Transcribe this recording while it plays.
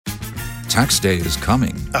Tax day is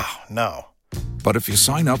coming. Oh, no. But if you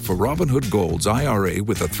sign up for Robinhood Gold's IRA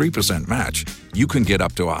with a 3% match, you can get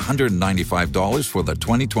up to $195 for the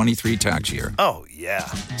 2023 tax year. Oh, yeah.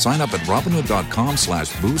 Sign up at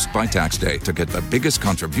Robinhood.com/boost by tax day to get the biggest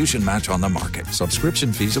contribution match on the market.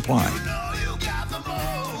 Subscription fees apply.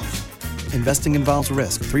 Investing involves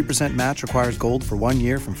risk. 3% match requires gold for 1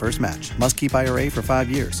 year from first match. Must keep IRA for 5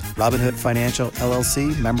 years. Robinhood Financial,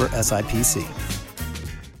 LLC, member SIPC.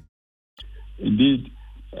 Indeed,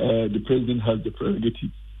 the president has the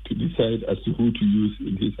prerogative to decide as to who to use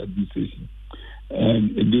in his administration.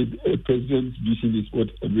 And indeed, a president's vision is what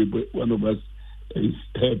every one of us is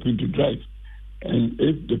helping to drive. And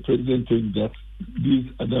if the president thinks that these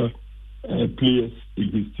other players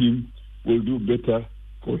in his team will do better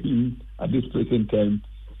for him at this present time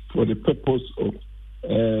for the purpose of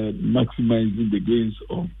maximizing the gains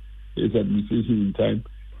of his administration in time,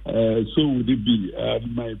 so would it be.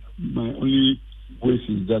 My only wish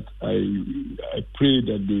is that I pray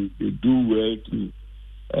that they do well to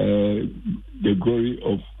the glory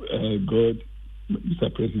of God, Mr.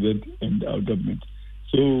 President, and our government.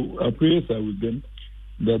 So our prayers are with them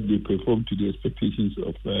that they perform to the expectations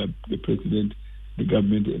of the President, the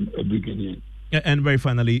government, and every Ghanaian. And very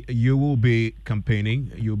finally, you will be campaigning.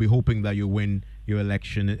 You'll be hoping that you win your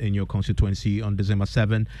election in your constituency on December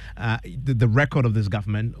 7. The record of this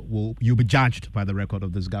government, you'll be judged by the record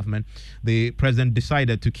of this government. The president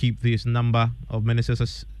decided to keep this number of ministers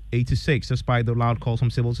as 86, despite the loud calls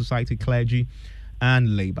from civil society, clergy,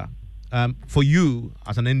 and labor. For you,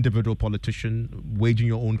 as an individual politician, waging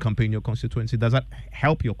your own campaign in your constituency, does that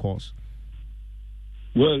help your cause?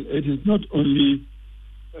 Well, it is not only...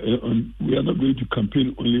 we are not going to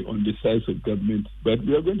campaign only on the size of government, but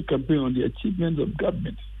we are going to campaign on the achievements of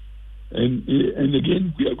government. And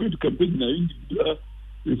again, we are going to campaign in our individual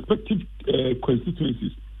respective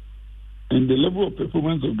constituencies. And the level of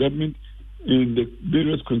performance of government in the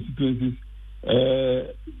various constituencies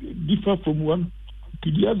differ from one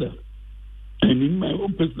to the other. And in my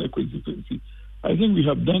own personal constituency, I think we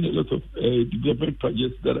have done a lot of development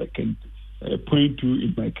projects that I can point to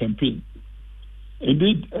in my campaign.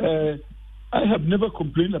 Indeed, I have never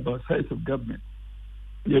complained about size of government.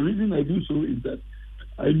 The reason I do so is that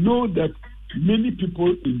I know that many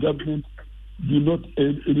people in government do not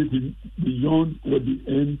earn anything beyond what they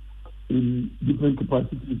earn in different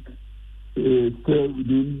capacities still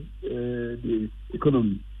within the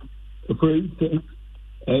economy. For instance,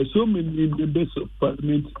 so many members of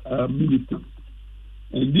parliament are ministers,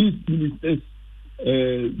 and these ministers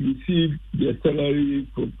receive their salary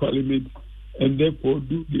from parliament and therefore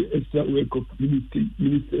do the extra work of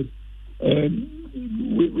ministers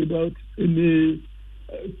without any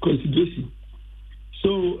consideration. So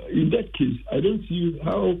in that case, I don't see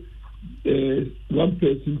how one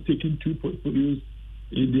person taking two portfolios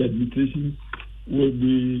in the administration will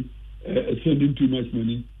be spending too much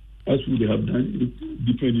money, as we have done with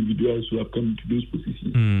different individuals who have come to those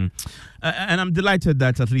positions. And I'm delighted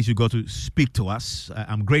that at least you got to speak to us.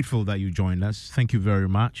 I'm grateful that you joined us. Thank you very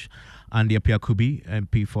much. Andy Apiakubi,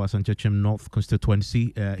 MP for Asanchechem North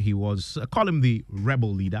constituency. He was, call him the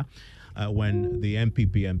rebel leader, when the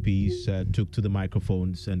MPP MPs took to the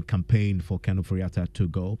microphones and campaigned for Ken Ofori-Atta to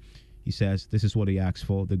go. He says this is what he asked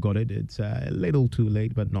for. They got it. It's a little too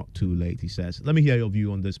late, but not too late, he says. Let me hear your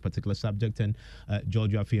view on this particular subject. And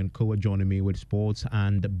George Afi and Co are joining me with sports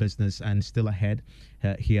and business, and still ahead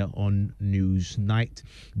here on News Night.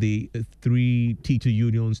 The three teacher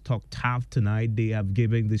unions talked tough tonight. They have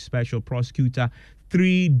given the special prosecutor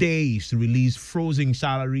 3 days to release frozen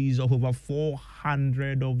salaries of over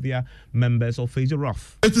 400 of their members or face the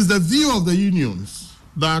wrath. It is the view of the unions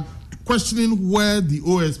that questioning where the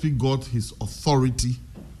OSP got his authority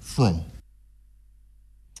from.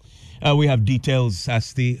 We have details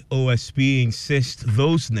as the OSP insists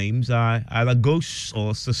those names are either ghosts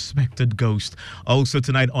or suspected ghosts. Also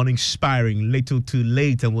tonight on Inspiring, little too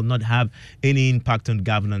late and will not have any impact on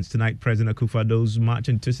governance. Tonight, President Akufo-Addo's much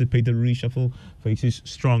anticipated reshuffle faces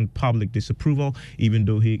strong public disapproval, even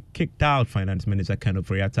though he kicked out Finance Minister Ken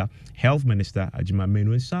Ofori-Atta, Health Minister Ajima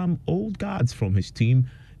Menu, and some old guards from his team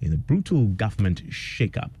in a brutal government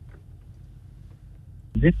shake-up.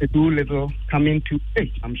 This is too little coming too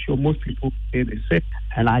late. I'm sure most people say the same.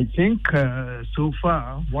 And I think so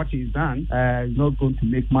far what he's done is not going to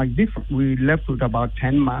make much difference. We left with about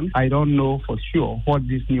 10 months. I don't know for sure what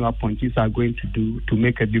these new appointees are going to do to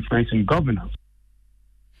make a difference in governance.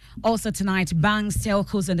 Also tonight, banks,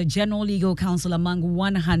 telcos, and the General Legal Council among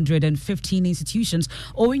 115 institutions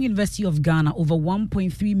owing University of Ghana over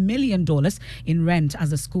 $1.3 million in rent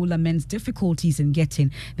as the school laments difficulties in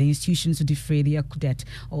getting the institutions to defray their debt.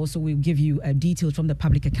 Also, we'll give you details from the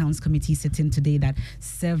Public Accounts Committee sitting today that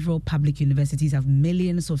several public universities have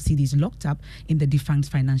millions of cedis locked up in the defunct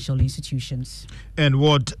financial institutions. And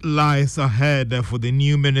what lies ahead for the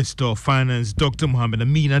new Minister of Finance, Dr. Mohamed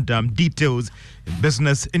Amin Adam, details in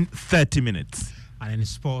business in 30 minutes. And in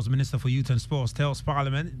sports, Minister for Youth and Sports tells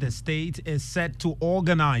Parliament the state is set to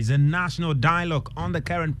organize a national dialogue on the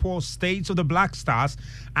current poor states of the Black Stars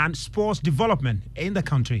and sports development in the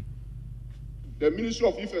country. The Ministry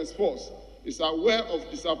of Youth and Sports is aware of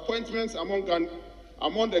disappointments among the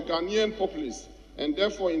Ghanaian populace and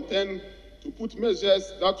therefore intend to put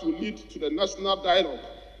measures that will lead to the national dialogue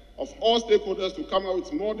of all stakeholders to come up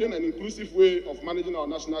with modern and inclusive way of managing our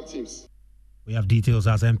national teams. We have details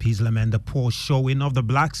as MPs lament the poor showing of the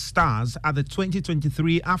Black Stars at the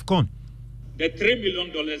 2023 AFCON. The $3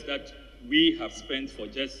 million that we have spent for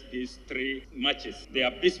just these 3 matches, the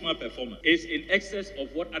abysmal performance, is in excess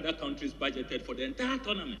of what other countries budgeted for the entire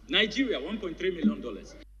tournament. Nigeria, $1.3 million.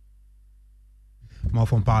 More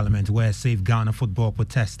from Parliament, where Save Ghana football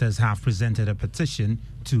protesters have presented a petition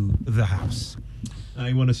to the House.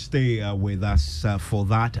 I want to stay with us for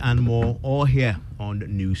that and more, all here on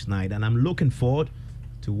Newsnight. And I'm looking forward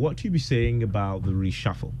to what you'll be saying about the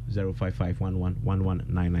reshuffle.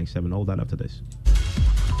 05511119997. All that after this.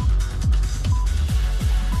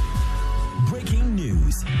 Breaking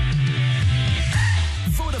news.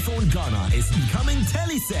 Vodafone Ghana is becoming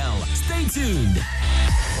Telecel. Stay tuned.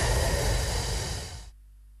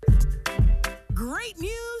 Great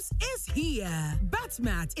news is here.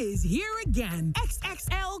 Batmat is here again.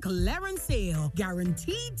 XXL clearance sale.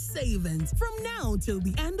 Guaranteed savings. From now till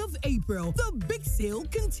the end of April, the big sale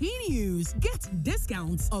continues. Get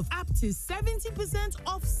discounts of up to 70%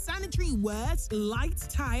 off sanitary wares, light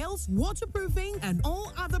tiles, waterproofing, and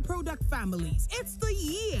all other product families. It's the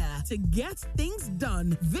year to get things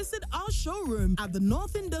done. Visit our showroom at the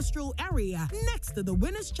North Industrial Area next to the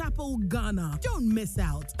Winners Chapel, Ghana. Don't miss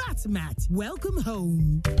out. Batmat, welcome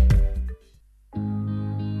home.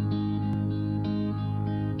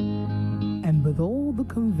 And with all the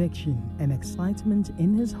conviction and excitement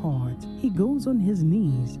in his heart, he goes on his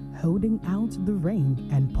knees, holding out the ring,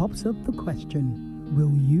 and pops up the question,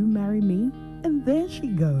 will you marry me? And there she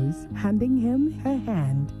goes, handing him her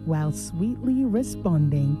hand while sweetly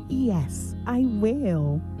responding, yes, I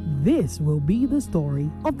will. This will be the story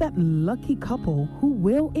of that lucky couple who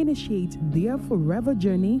will initiate their forever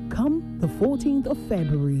journey come the 14th of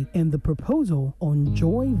February in the Proposal on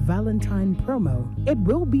Joy Valentine promo. It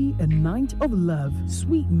will be a night of love,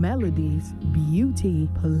 sweet melodies, beauty,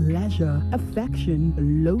 pleasure, affection,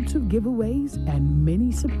 loads of giveaways, and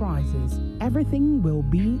many surprises. Everything will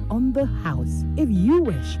be on the house. If you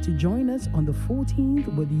wish to join us on the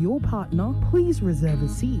 14th with your partner, please reserve a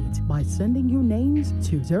seat by sending your names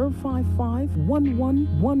to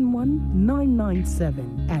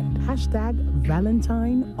 055-1111-997 and hashtag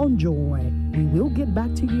Valentine on Joy. We will get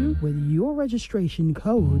back to you with your registration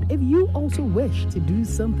code. If you also wish to do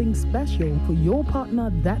something special for your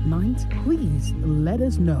partner that night, please let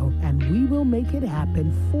us know and we will make it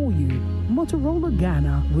happen for you. Motorola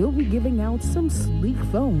Ghana will be giving out some sleek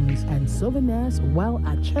phones and souvenirs, while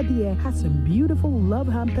Achadia has some beautiful love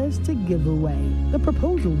hampers to give away. The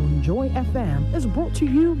Proposal on Joy FM is brought to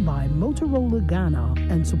you by Motorola Ghana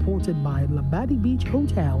and supported by Labadi Beach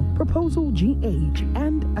Hotel, Proposal GH,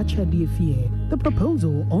 and Achadia Fier. The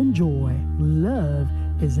Proposal on Joy. Love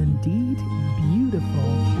is indeed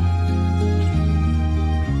beautiful.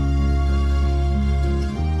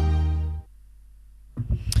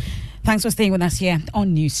 Thanks for staying with us here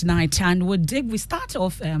on Newsnight. And we start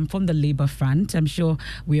off from the Labour front. I'm sure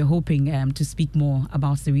we are hoping to speak more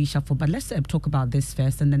about the reshuffle. But let's talk about this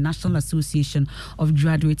first. And the National Association of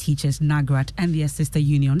Graduate Teachers, NAGRAT, and their sister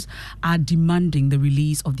unions are demanding the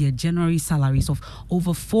release of their January salaries of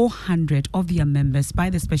over 400 of their members by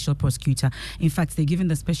the Special Prosecutor. In fact, they're giving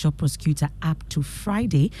the Special Prosecutor up to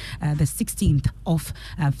Friday, the 16th of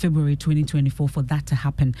February 2024 for that to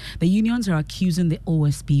happen. The unions are accusing the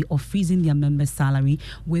OSP of freezing their members' salary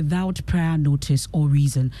without prior notice or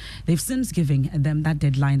reason. They've since given them that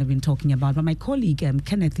deadline I've been talking about. But my colleague,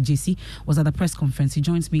 Kenneth JC, was at the press conference. He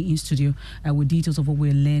joins me in studio with details of what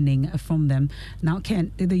we're learning from them. Now,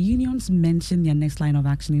 Ken, did the unions mention their next line of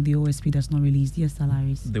action if the OSP does not release their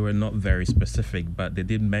salaries? They were not very specific, but they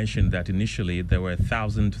did mention that initially there were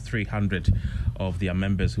 1,300 of their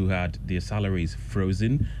members who had their salaries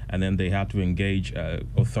frozen, and then they had to engage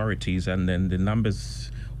authorities, and then the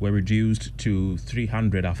numbers were reduced to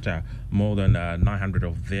 300 after more than 900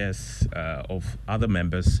 of other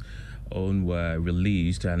members' own were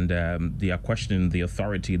released, and they are questioning the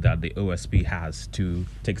authority that the OSP has to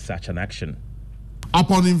take such an action.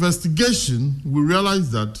 Upon investigation, we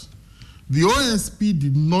realized that the OSP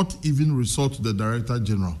did not even resort to the Director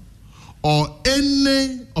General or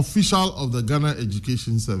any official of the Ghana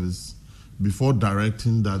Education Service before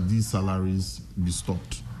directing that these salaries be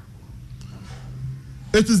stopped.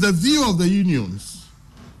 It is the view of the unions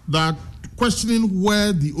that questioning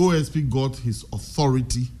where the OSP got his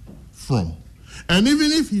authority from. And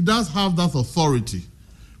even if he does have that authority,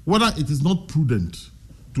 whether it is not prudent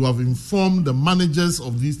to have informed the managers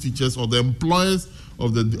of these teachers or the employers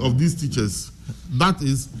of these teachers, that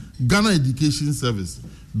is Ghana Education Service,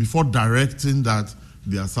 before directing that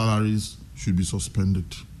their salaries should be suspended.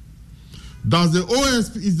 Is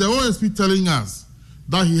the OSP telling us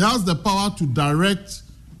that he has the power to direct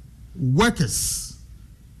workers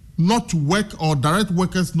not to work or direct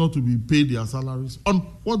workers not to be paid their salaries? On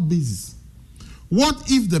what basis? What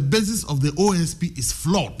if the basis of the OSP is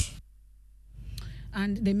flawed?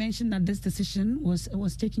 And they mentioned that this decision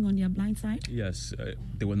was taken on their blind side? Yes,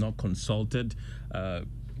 they were not consulted.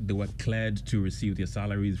 They were cleared to receive their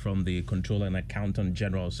salaries from the Controller and Accountant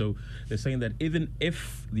General. So they're saying that even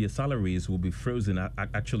if their salaries will be frozen,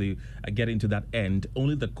 actually getting to that end,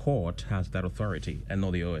 only the court has that authority and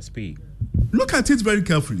not the OSP. Look at it very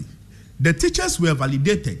carefully. The teachers were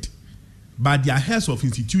validated by their heads of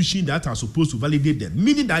institutions that are supposed to validate them,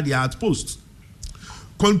 meaning that they are at post.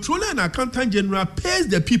 Controller and Accountant General pays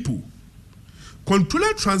the people.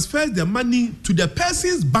 Controller transfers the money to the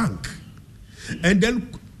person's bank, and then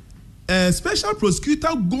a special prosecutor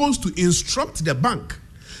goes to instruct the bank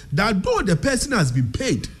that though the person has been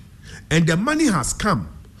paid and the money has come,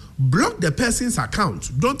 block the person's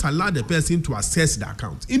account. Don't allow the person to access the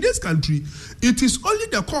account. In this country, it is only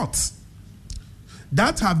the courts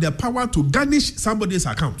that have the power to garnish somebody's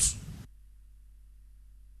account.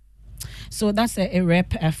 So that's a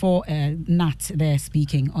rep for NAT there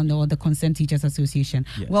speaking on the Concerned Teachers Association.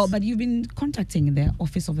 Yes. Well, but you've been contacting the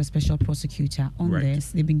Office of the Special Prosecutor on Right.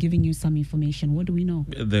 this. They've been giving you some information. What do we know?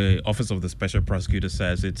 The Office of the Special Prosecutor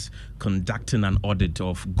says it's conducting an audit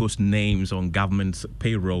of ghost names on government's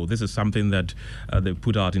payroll. This is something that they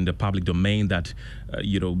put out in the public domain that,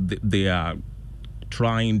 they are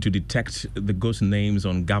trying to detect the ghost names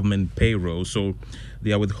on government payroll. So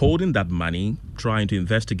they are withholding that money, trying to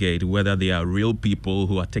investigate whether they are real people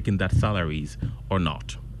who are taking that salaries or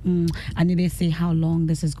not. And did they say how long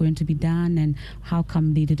this is going to be done, and how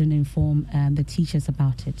come they didn't inform the teachers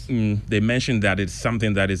about it? They mentioned that it's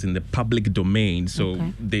something that is in the public domain, so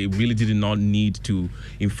they really did not need to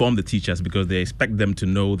inform the teachers because they expect them to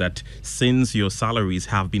know that since your salaries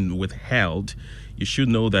have been withheld, you should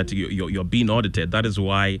know that you're being audited. That is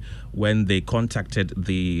why when they contacted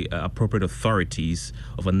the appropriate authorities,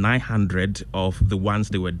 over 900 of the ones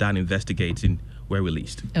they were done investigating were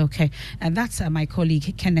released. Okay, and that's my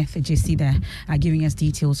colleague Kenneth JC there giving us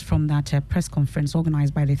details from that press conference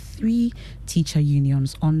organized by the 3 teacher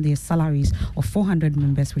unions on the salaries of 400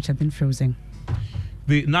 members which have been frozen.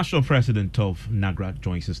 The national president of NAGRAT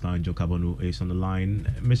joins us now. Joe Kabonu is on the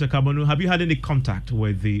line. Mr. Kabonu, have you had any contact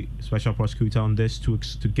with the special prosecutor on this to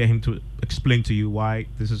get him to explain to you why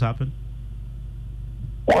this has happened?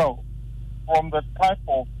 Well, from the type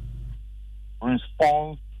of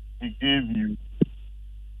response he gave you,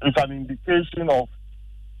 it's an indication of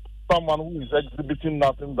someone who is exhibiting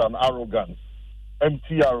nothing than arrogance,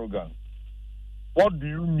 empty arrogance. What do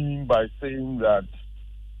you mean by saying that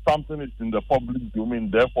something is in the public domain,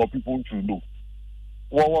 therefore people should know?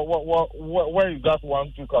 Where is that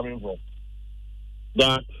one two coming from?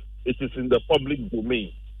 That it is in the public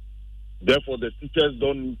domain, therefore the teachers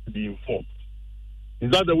don't need to be informed. Is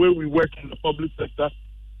that the way we work in the public sector?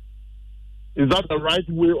 Is that the right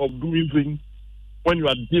way of doing things? When you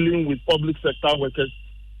are dealing with public sector workers,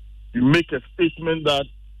 you make a statement that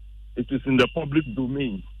it is in the public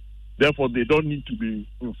domain, therefore they don't need to be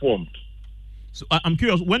informed. So I'm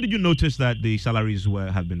curious, when did you notice that the salaries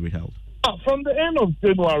have been withheld? From the end of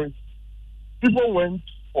January, people went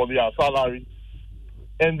for their salary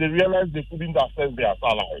and they realized they couldn't access their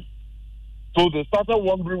salary. So they started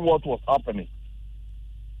wondering what was happening.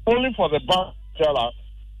 Only for the bank to tell us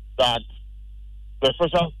that the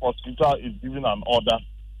special prosecutor is giving an order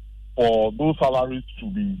for those salaries to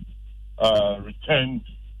be returned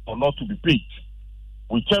or not to be paid.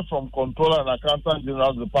 We checked from Controller and Accountant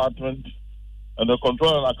General Department, and the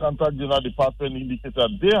Controller and Accountant General Department indicated that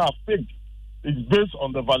they have paid. It's based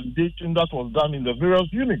on the validation that was done in the various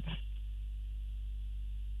units.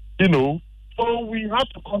 So So we had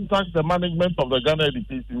to contact the management of the Ghana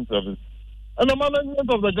Education Service. And the management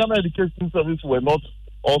of the Ghana Education Service were not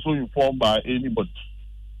also informed by anybody.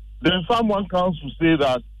 Then someone comes to say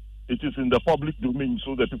that it is in the public domain,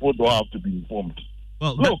 so the people don't have to be informed.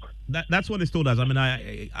 Well, look, that's what it's told us. I mean,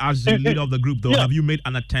 as the leader of the group, though, have you made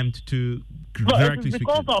an attempt to directly speak?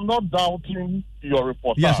 Because I'm not doubting your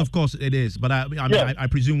report. Yes, of course it is. But I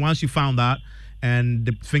presume once you found that and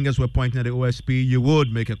the fingers were pointing at the OSP, you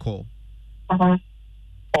would make a call.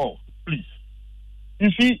 Oh, please.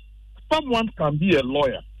 You see, someone can be a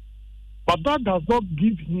lawyer, but that does not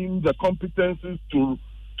give him the competencies to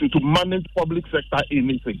manage public sector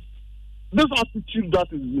anything. This attitude that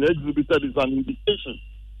is being exhibited is an indication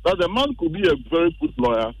that the man could be a very good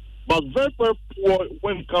lawyer, but very, very poor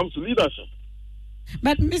when it comes to leadership.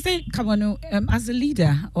 But Mr. Kawano, as a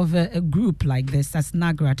leader of a group like this, as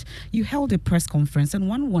NAGRAT, you held a press conference, and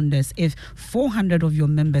one wonders if 400 of your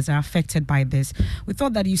members are affected by this. We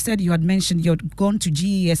thought that you said you had mentioned you had gone to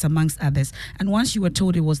GES amongst others, and once you were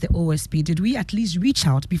told it was the OSP, did we at least reach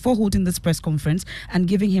out before holding this press conference and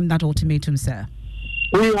giving him that ultimatum, sir?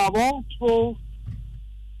 We have also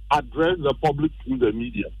addressed the public through the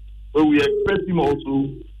media, but we expect him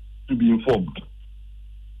also to be informed.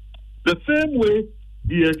 The same way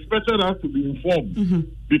he expected us to be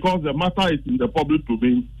informed because the matter is in the public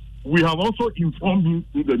domain, we have also informed him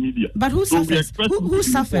through the media. But who suffers? Who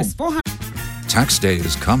suffers? Tax day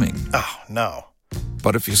is coming. Oh, no.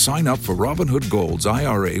 But if you sign up for Robinhood Gold's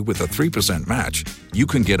IRA with a 3% match, you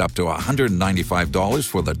can get up to $195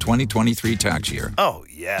 for the 2023 tax year. Oh,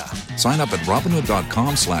 yeah. Sign up at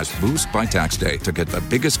Robinhood.com/boost by tax day to get the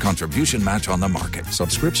biggest contribution match on the market.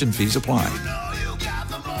 Subscription fees apply.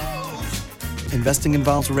 Investing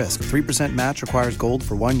involves risk. 3% match requires gold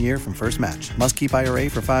for 1 year from first match. Must keep IRA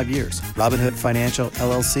for 5 years. Robinhood Financial,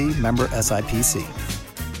 LLC, member SIPC.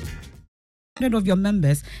 Of your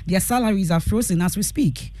members, their salaries are frozen as we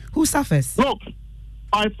speak. Who suffers? Look,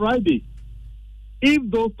 by Friday,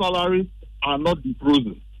 if those salaries are not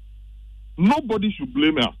frozen, nobody should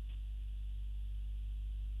blame us.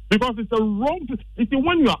 Because it's a wrong thing. You see,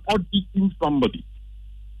 when you are auditing somebody,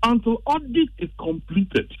 until audit is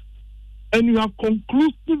completed, and you have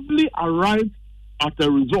conclusively arrived at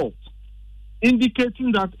a result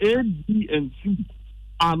indicating that A, B, and C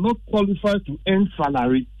are not qualified to earn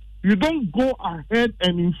salary, you don't go ahead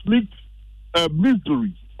and inflict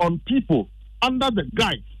misery on people under the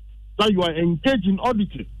guise that you are engaged in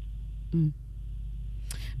auditing.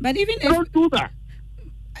 But even if don't do that.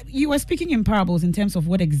 You were speaking in parables in terms of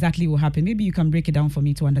what exactly will happen. Maybe you can break it down for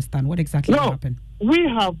me to understand what exactly will happen. We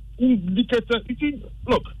have indicated. You see,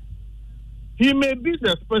 look, he may be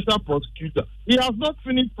the special prosecutor. He has not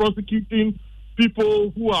finished prosecuting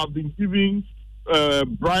people who have been giving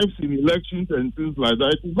bribes in elections and things like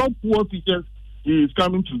that. It is not poor teachers he is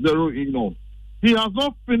coming to zero in on. He has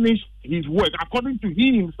not finished his work, according to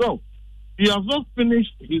he himself. He has not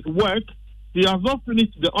finished his work. He has not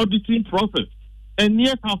finished the auditing process, and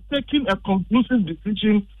yet have taken a conclusive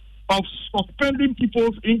decision of suspending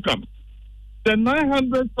people's income. The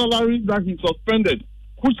 900 salaries that he suspended,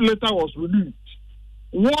 which later was released.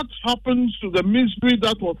 What happens to the misery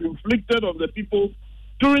that was inflicted on the people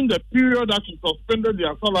during the period that he suspended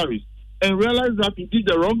their salaries and realized that he did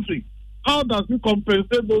the wrong thing? How does he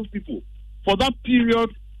compensate those people for that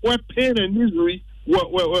period where pain and misery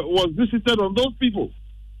was visited on those people?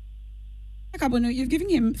 Kabono, you've given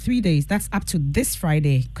him 3 days. That's up to this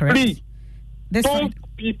Friday, correct? Please, those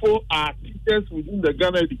people are teachers within the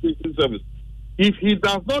Ghana Education Service. If he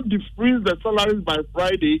does not defreeze the salaries by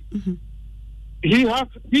Friday, he will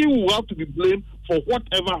have to be blamed for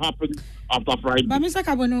whatever happens after Friday. But Mr.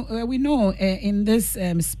 Kabono, we know in this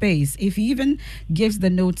space, if he even gives the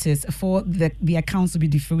notice for the accounts to be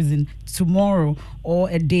defrozen tomorrow or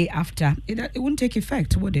a day after, it won't take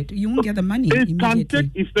effect, would it? You won't get the money immediately. It can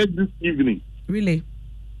take effect this evening. Really?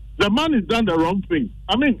 The man has done the wrong thing.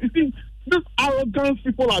 I mean, you see, this arrogance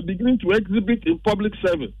people are beginning to exhibit in public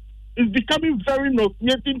service is becoming very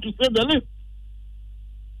nauseating, to say the least.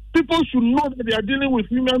 People should know that they are dealing with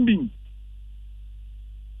human beings.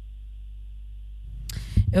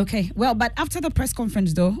 Okay, well, but after the press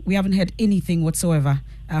conference, though, we haven't heard anything whatsoever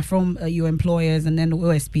from your employers and then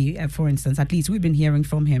OSP, for instance. At least we've been hearing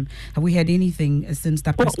from him. Have we heard anything since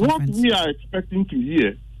that press conference? What we are expecting to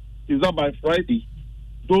hear is that by Friday,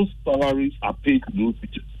 those salaries are paid to those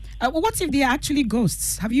teachers. What if they are actually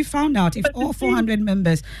ghosts? Have you found out if all 400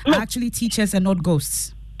 members are actually teachers and not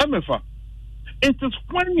ghosts? MFA, it is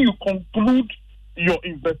when you conclude your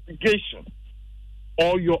investigation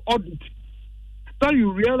or your audit that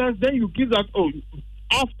you realize, then you give that,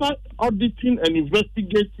 after auditing and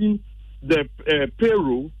investigating the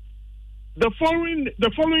payroll, the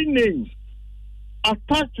following names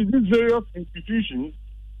attached to these various institutions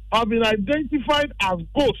have been identified as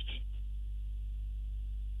ghosts.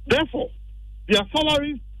 Therefore, their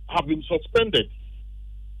salaries have been suspended.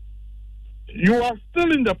 You are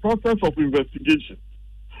still in the process of investigation.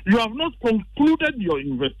 You have not concluded your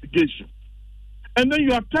investigation. And then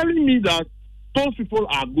you are telling me that those people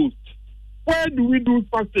are ghosts. Where do we do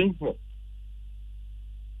such things for?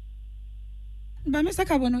 But Mr.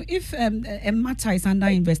 Kabono, if a matter is under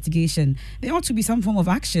investigation, there ought to be some form of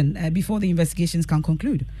action before the investigations can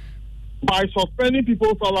conclude. By suspending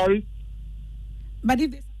people's salaries? But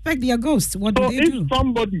if they suspect they are ghosts, what do they do? So if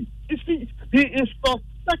somebody, he is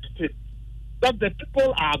suspected that the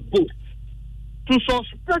people are ghosts. To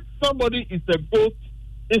suspect somebody is a ghost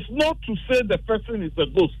is not to say the person is a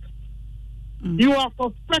ghost. You are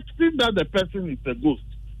suspecting that the person is a ghost.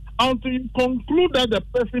 Until you conclude that the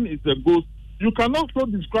person is a ghost, you can also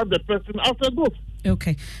describe the person as a ghost.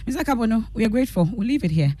 Okay. Mr. Kabono, we are grateful. We'll leave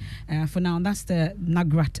it here for now. That's the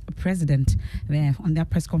NAGRAT president there on their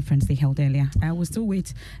press conference they held earlier. I will still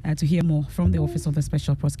wait to hear more from the Office of the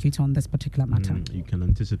Special Prosecutor on this particular matter. You can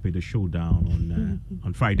anticipate a showdown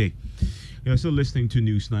on Friday. You're still listening to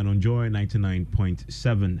News 9 on Joy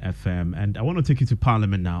 99.7 FM. And I want to take you to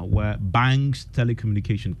Parliament now, where banks,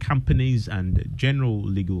 telecommunication companies, and General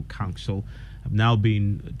Legal Counsel have now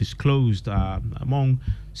been disclosed among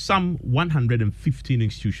some 115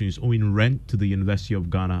 institutions owing rent to the University of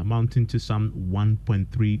Ghana, amounting to some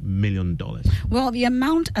 $1.3 million. Well, the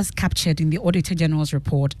amount as captured in the Auditor General's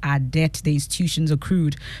report are debt the institutions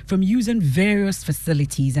accrued from using various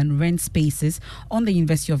facilities and rent spaces on the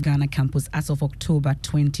University of Ghana campus as of October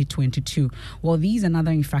 2022. Well, these and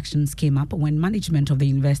other infractions came up when management of the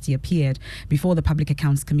university appeared before the Public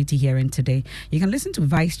Accounts Committee hearing today. You can listen to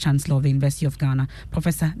Vice Chancellor of the University of Ghana,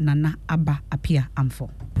 Professor Nana Abba Apia Amfo.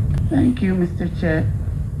 Thank you, Mr. Chair.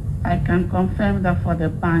 I can confirm that for the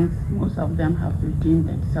banks, most of them have redeemed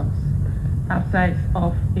themselves. Outside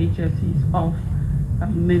of HSEs, of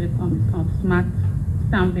Medicom, of Smart,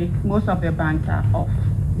 Stanbic, most of the banks are off.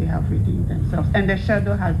 They have redeemed themselves. And the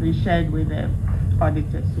schedule has been shared with the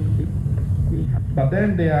auditors. So they have. But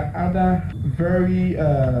then there are other very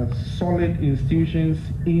solid institutions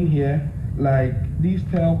in here, like these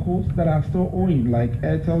telcos that are still owing, like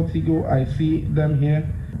Airtel, Tigo. I see them here.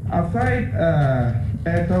 Aside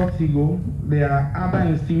Airtel, Tigo, there are other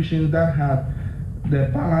institutions that have the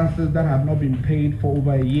balances that have not been paid for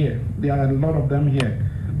over a year. There are a lot of them here,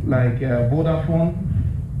 like Vodafone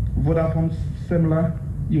similar.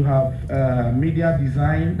 You have Media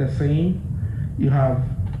Design, the same. You have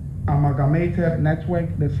Amalgamated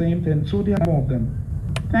Network, the same thing. So there are more of them.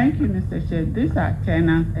 Thank you, Mr. Chair. These are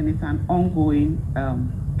tenants, and it's an ongoing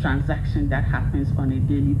transaction that happens on a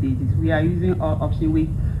daily basis. We are using all options.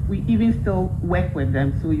 We even still work with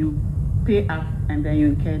them. So you pay up and then you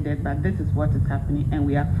incur debt, but this is what is happening, and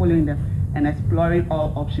we are following them and exploring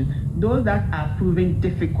all options. Those that are proving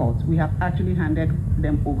difficult, we have actually handed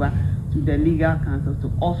them over to the legal counsel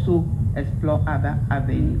to also explore other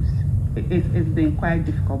avenues. It's been quite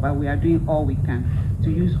difficult, but we are doing all we can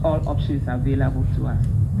to use all options available to us.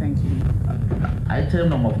 Thank you. Item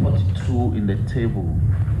number 42 in the table.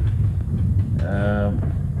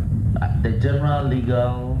 The general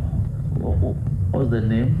legal, what's the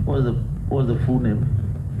name? What's the full name?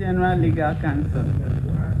 General Legal Counsel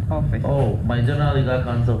Office. Oh, my General Legal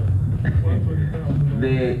Counsel.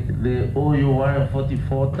 they owe you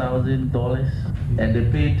 $144,000, and they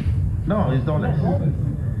paid. No, it's dollars.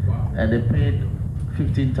 And they paid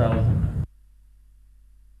 $15,000.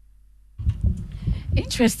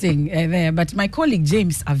 Interesting there, but my colleague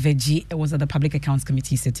James Aveji was at the Public Accounts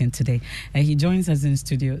Committee sitting today. He joins us in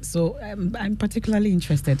studio, so I'm particularly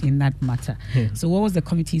interested in that matter. So what was the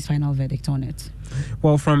committee's final verdict on it?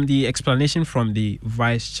 Well, from the explanation from the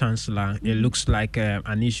Vice Chancellor, it looks like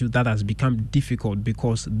an issue that has become difficult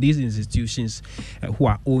because these institutions who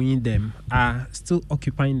are owing them are still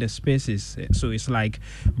occupying the spaces. So it's like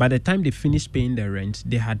by the time they finish paying the rent,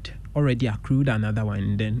 they had already accrued another one,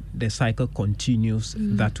 and then the cycle continues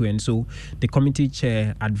that way. And so the committee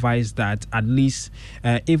chair advised that at least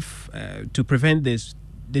if to prevent this,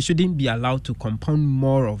 they shouldn't be allowed to compound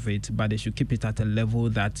more of it, but they should keep it at a level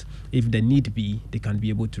that if the need be, they can be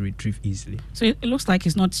able to retrieve easily. So it looks like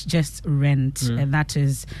it's not just rent that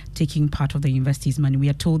is taking part of the university's money. We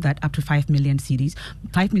are told that up to 5 million cedis,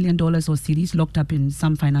 $5 million or cedis locked up in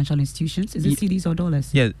some financial institutions. Is it cedis or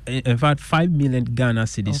dollars? Yeah, in fact, 5 million Ghana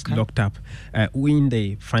cedis locked up in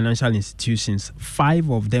the financial institutions. 5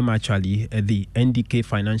 of them actually, the NDK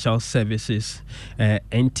Financial Services,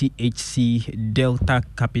 NTHC, Delta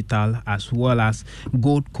Capital, as well as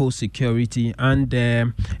Gold Coast Security and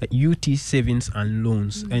UT Savings and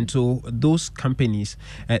Loans. And so those companies,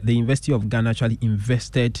 the University of Ghana actually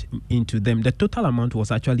invested into them. The total amount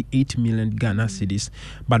was actually 8 million Ghana cedis,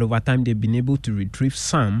 but over time they've been able to retrieve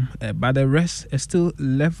some, but the rest is still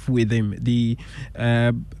left with them. The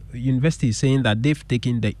university is saying that they've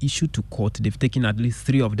taken the issue to court. They've taken at least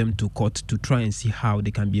 3 of them to court to try and see how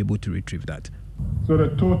they can be able to retrieve that. So the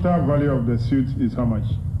total value of the suit is how much?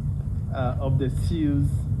 Of the suits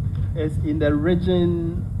is in the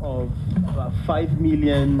region of 5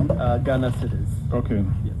 million Ghana cedis. Okay.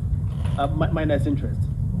 Yes. Minus interest.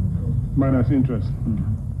 Minus interest.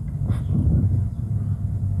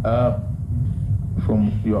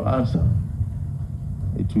 From your answer,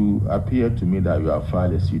 it will appear to me that you have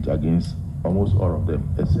filed a suit against almost all of them,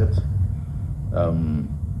 except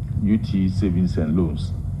UT Savings and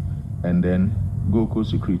Loans, and then Gold Coast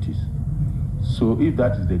Securities. So if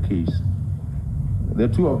that is the case, the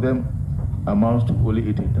 2 of them amounts to only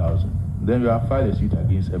 80,000. Then you have filed a suit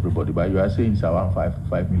against everybody, but you are saying it's around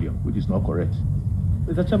 5 million, which is not correct.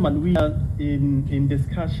 Mr. Chairman, we are in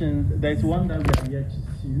discussions. There is one that we are yet to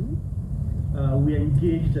sue. We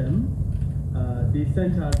engaged them. They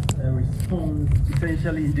sent us a response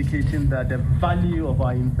essentially indicating that the value of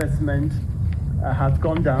our investment has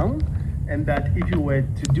gone down, and that if you were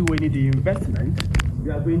to do any of the investment, we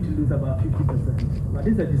are going to lose about 50%. But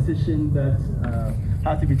this is a decision that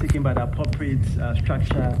has to be taken by the appropriate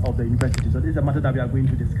structure of the university. So this is a matter that we are going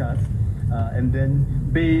to discuss. And then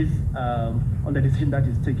based on the decision that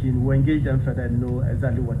is taken, we'll engage them further and know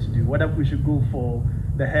exactly what to do. Whether we should go for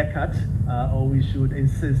the haircut or we should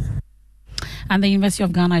insist. And the University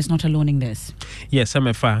of Ghana is not alone in this. Yes,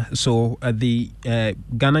 MFA. So the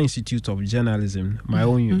Ghana Institute of Journalism, my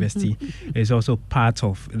own university, is also part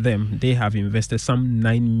of them. They have invested some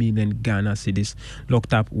 9 million Ghana cedis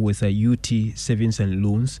locked up with UT Savings and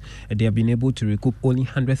Loans. They have been able to recoup only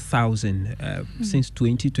 100,000 since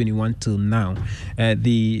 2021 till now.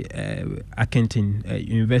 The Akentin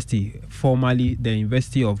University, formerly the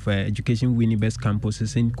University of Education Winnipeg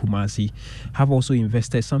campuses in Kumasi, have also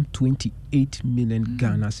invested some 28 million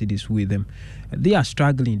Ghana cedis with them. They are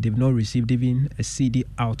struggling. They've not received even a CD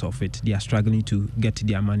out of it. They are struggling to get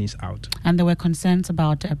their monies out. And there were concerns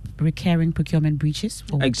about recurring procurement breaches?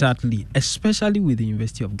 Exactly, especially with the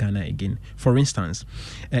University of Ghana again. For instance,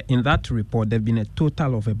 in that report, there have been a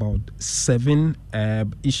total of about 7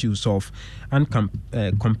 issues of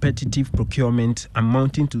uncompetitive procurement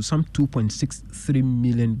amounting to some 2.63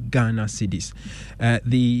 million Ghana cedis.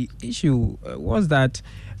 The issue was that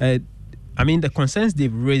the concerns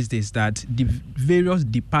they've raised is that the various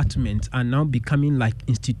departments are now becoming like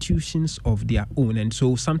institutions of their own. And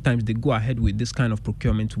so sometimes they go ahead with this kind of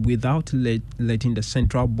procurement without letting the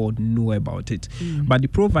central board know about it. But the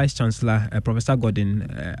Pro-Vice Chancellor, Professor Gordon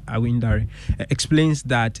Awindare, explains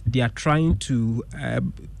that they are trying to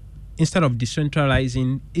instead of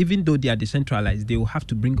decentralizing, even though they are decentralized, they will have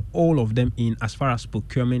to bring all of them in as far as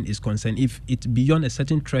procurement is concerned. If it's beyond a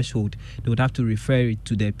certain threshold, they would have to refer it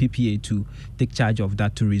to the PPA to take charge of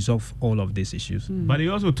that to resolve all of these issues. But he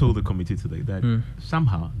also told the committee today that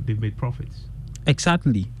somehow they've made profits.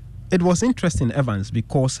 Exactly. It was interesting, Evans,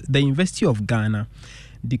 because the University of Ghana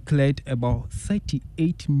declared about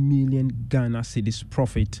 38 million Ghana cedis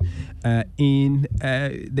profit in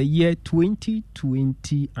the year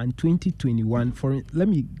 2020 and 2021. Let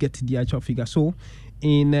me get the actual figure. So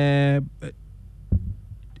in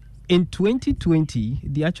 2020,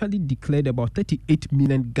 they actually declared about 38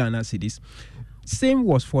 million Ghana cedis. Same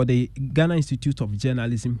was for the Ghana Institute of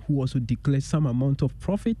Journalism, who also declared some amount of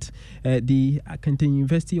profit. The Akentin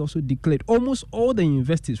University also declared. Almost all the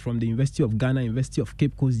universities from the University of Ghana, University of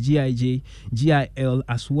Cape Coast, GIJ, GIL,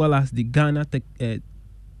 as well as the Ghana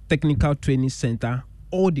Technical Training Center,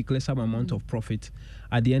 all declare some amount of profit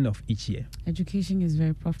at the end of each year. Education is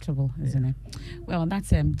very profitable, isn't it? Well, that's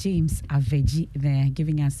James Aveji there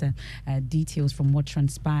giving us details from what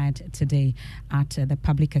transpired today at the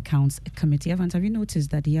Public Accounts Committee. Evans, have you noticed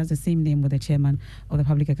that he has the same name with the chairman of the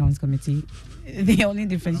Public Accounts Committee? The only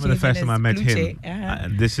difference the first time I met him,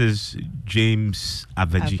 this is James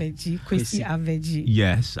Aveji. Kwesi Aveji.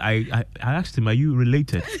 Yes, I asked him, are you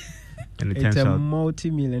related? And it's a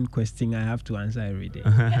multi-million question I have to answer every day.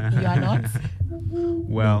 You are not?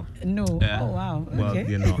 Well, no. Oh, wow. Well, okay.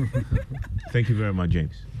 you know. Thank you very much,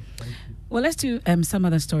 James. Well, let's do some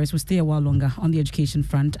other stories. We'll stay a while longer on the education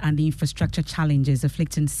front, and the infrastructure challenges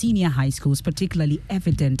afflicting senior high schools, particularly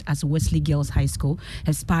evident as Wesley Girls High School,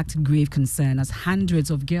 have sparked grave concern as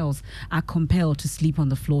hundreds of girls are compelled to sleep on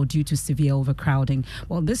the floor due to severe overcrowding.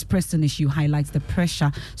 Well, this pressing issue highlights the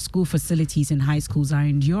pressure school facilities in high schools are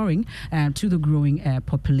enduring to the growing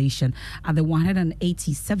population. At the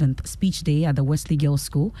 187th speech day at the Wesley Girls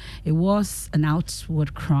School, it was an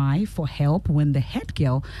outward cry for help when the head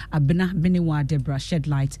girl, Abena Benewa Deborah, shed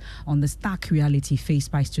light on the stark reality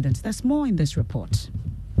faced by students. There's more in this report.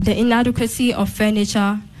 The inadequacy of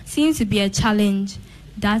furniture seems to be a challenge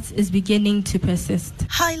that is beginning to persist.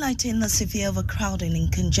 Highlighting the severe overcrowding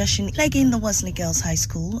and congestion plaguing the Wesley Girls High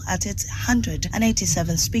School at its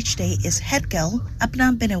 187th speech day is head girl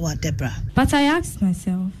Abena Benewa Deborah. But I asked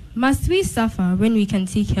myself, must we suffer when we can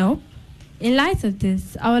seek help? In light of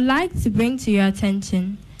this, I would like to bring to your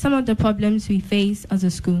attention some of the problems we face as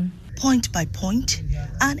a school. Point by point,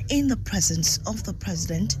 and in the presence of the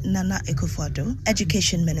President, Nana Akufo-Addo,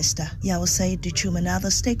 Education Minister Yawosei Duchum, and other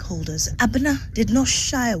stakeholders, Abena did not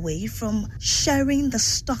shy away from sharing the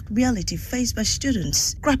stark reality faced by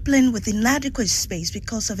students grappling with inadequate space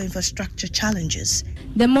because of infrastructure challenges.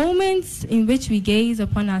 The moments in which we gaze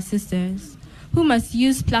upon our sisters who must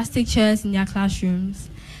use plastic chairs in their classrooms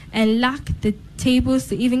and lack the tables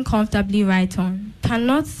to even comfortably write on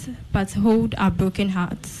cannot but hold our broken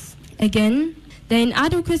hearts. Again, the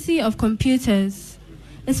inadequacy of computers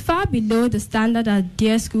is far below the standard our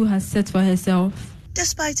dear school has set for herself.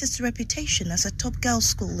 Despite its reputation as a top girls'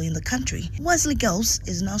 school in the country, Wesley Girls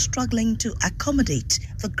is now struggling to accommodate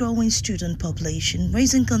the growing student population,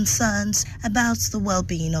 raising concerns about the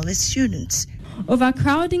well-being of its students.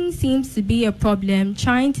 Overcrowding seems to be a problem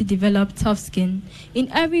trying to develop tough skin in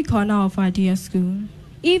every corner of our dear school.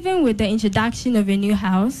 Even with the introduction of a new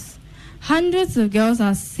house, hundreds of girls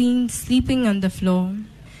are seen sleeping on the floor.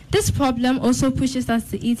 This problem also pushes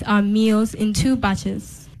us to eat our meals in 2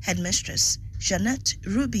 batches. Headmistress Jeanette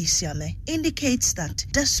Ruby Siame indicates that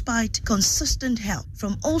despite consistent help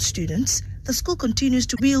from all students, the school continues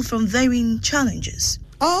to reel from varying challenges.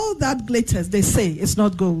 All that glitters, they say, is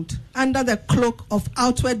not gold. Under the cloak of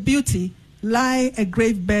outward beauty lie a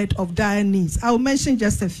grave bed of dire needs. I'll mention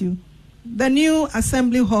just a few. The new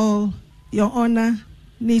assembly hall, Your Honor,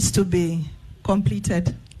 needs to be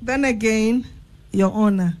completed. Then again, Your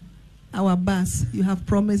Honor, our bus you have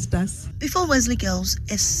promised us. Before Wesley Girls,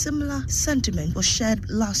 a similar sentiment was shared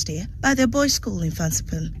last year by their boys' school in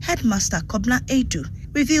Fansipim. Headmaster Kobna Edu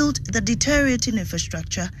revealed the deteriorating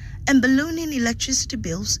infrastructure and ballooning electricity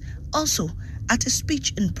bills also at a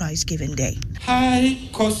speech in prize-giving day. High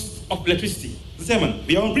cost of electricity. Chairman,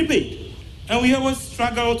 we are on prepaid, and we always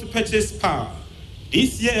struggle to purchase power.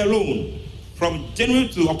 This year alone, from January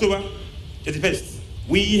to October 31st,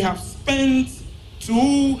 we have spent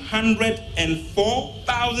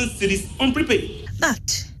 204,000 cedis on prepaid.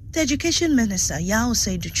 But the Education Minister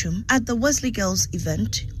Yawosei Duchum at the Wesley Girls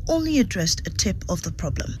event only addressed a tip of the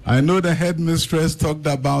problem. I know the headmistress talked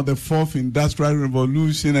about the 4th industrial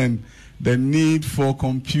revolution and the need for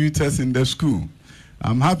computers in the school.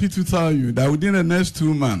 I'm happy to tell you that within the next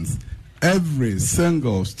 2 months, every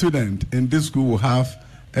single student in this school will have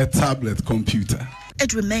a tablet computer.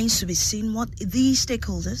 It remains to be seen what these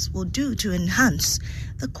stakeholders will do to enhance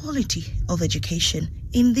the quality of education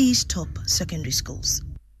in these top secondary schools.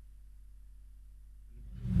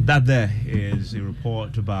 That there is a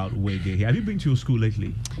report about Wege. Have you been to your school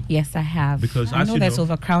lately? Yes, I have. Because I know there's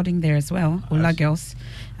overcrowding there as well. Ola Girls.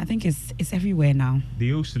 I think it's everywhere now.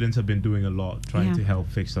 The old students have been doing a lot trying to help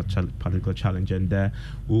fix that particular challenge, and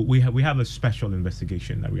we have a special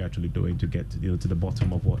investigation that we're actually doing to get to the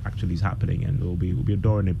bottom of what actually is happening, and we'll be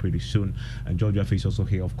adoring it pretty soon. And George Jaffe is also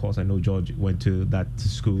here, of course. I know George went to that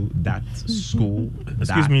school.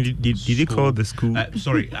 Excuse me, did you call the school?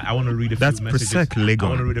 Sorry, I want to read a few messages. I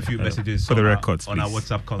want to read a few messages for the records, on our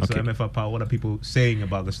WhatsApp console. Okay. MFR Power, what are people saying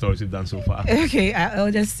about the stories we've done so far? Okay,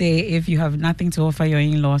 I'll just say, if you have nothing to offer your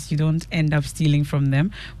in-laws, you don't end up stealing from them.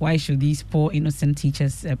 Why should these poor innocent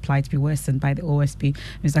teachers' plight be worsened by the OSP?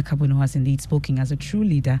 Mr. Kabuno has indeed spoken as a true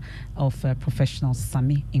leader of professional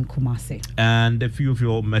Sami in Kumasi. And a few of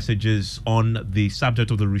your messages on the subject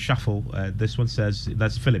of the reshuffle. This one says,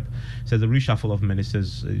 that's Philip, says the reshuffle of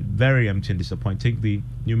ministers very empty and disappointing. The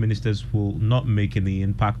new ministers will not make any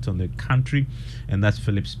impact on the country, and that's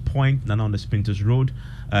Philip's point. Nana on the Spinters Road.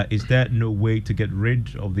 Is there no way to get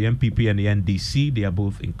rid of the MPP and the NDC? They are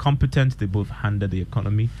both incompetent. They both handed the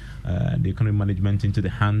economy management into the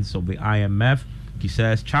hands of the IMF. He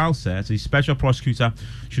says, Charles says, the special prosecutor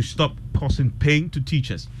should stop causing pain to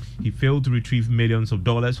teachers. He failed to retrieve millions of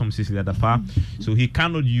dollars from Cecilia Dafa, so he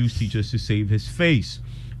cannot use teachers to save his face.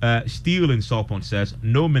 Steele in Salpon says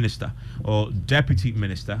no minister or deputy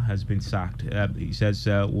minister has been sacked. He says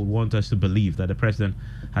would want us to believe that the president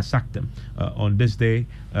has sacked them. On this day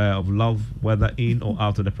of love, whether in or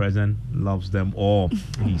out of the president, loves them all,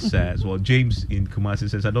 he says. Well, James in Kumasi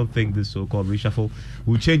says, I don't think this so-called reshuffle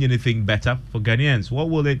will change anything better for Ghanaians. What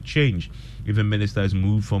will it change if a minister is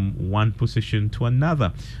moved from one position to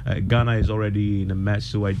another? Ghana is already in a mess,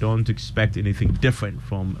 so I don't expect anything different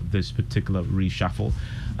from this particular reshuffle.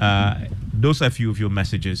 Those are a few of your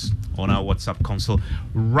messages on our WhatsApp console.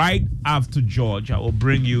 Right after George, I will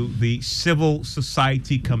bring you the civil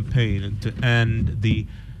society campaign to end the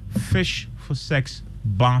fish for sex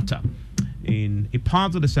barter in a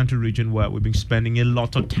part of the central region where we've been spending a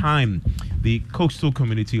lot of time, the coastal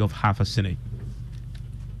community of Hafasine.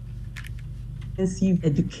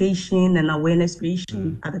 Education and awareness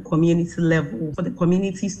creation at the community level for the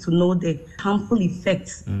communities to know the harmful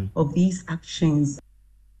effects of these actions.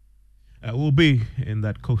 We'll be in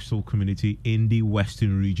that coastal community in the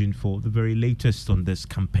western region for the very latest on this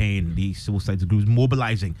campaign. The civil society groups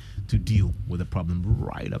mobilizing to deal with the problem.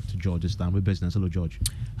 Right up to George's time with business. Hello, George.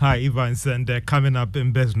 Hi, Evans. And coming up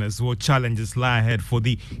in business, what challenges lie ahead for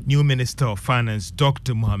the new Minister of Finance,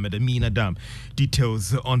 Dr. Mohamed Amin Adam.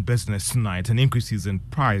 Details on business tonight. And increases in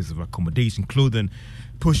price of accommodation, clothing,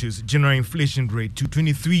 pushes general inflation rate to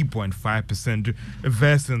 23.5%,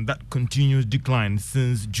 reversing that continuous decline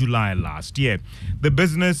since July last year. The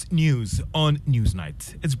business news on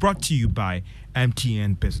Newsnight. It's brought to you by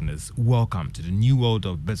MTN Business. Welcome to the new world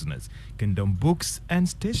of business. Kingdom Books and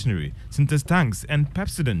Stationery, Sintas Tanks and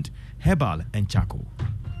Pepsodent, Herbal and Charcoal.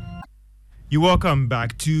 You're welcome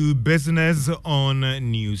back to Business on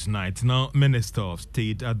Newsnight. Now, Minister of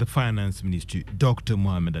State at the Finance Ministry, Dr.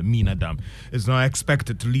 Mohamed Amin Adam, is now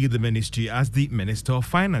expected to lead the ministry as the Minister of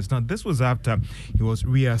Finance. Now, this was after he was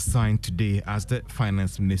reassigned today as the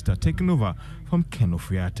Finance Minister, taking over from Ken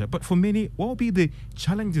Ofori-Atta. But for many, what will be the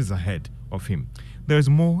challenges ahead of him? There's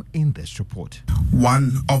more in this report.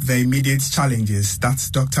 One of the immediate challenges that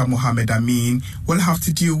Dr. Mohamed Amin will have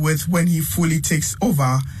to deal with when he fully takes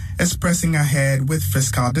over is pressing ahead with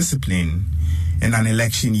fiscal discipline. In an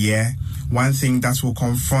election year, one thing that will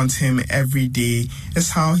confront him every day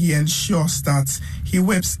is how he ensures that he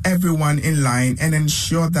whips everyone in line and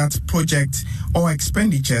ensure that projects or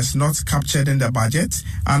expenditures not captured in the budget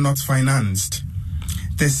are not financed.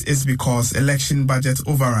 This is because election budget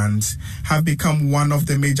overruns have become one of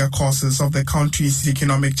the major causes of the country's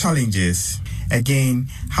economic challenges. Again,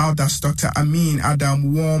 how does Dr. Amin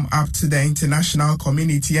Adam warm up to the international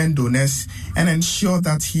community and donors and ensure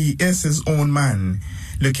that he is his own man,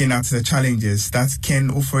 looking at the challenges that Ken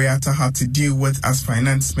Ofori-Atta had to deal with as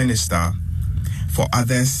finance minister? For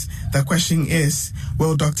others, the question is,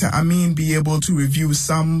 will Dr. Amin be able to review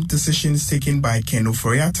some decisions taken by Ken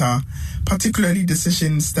Ofori-Atta, particularly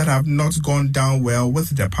decisions that have not gone down well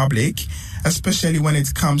with the public, especially when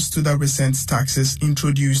it comes to the recent taxes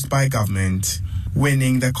introduced by government?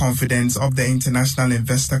 Winning the confidence of the international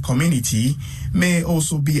investor community may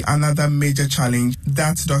also be another major challenge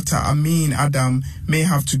that Dr. Amin Adam may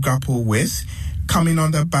have to grapple with, coming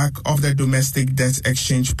on the back of the domestic debt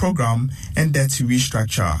exchange program and debt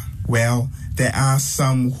restructure. Well, there are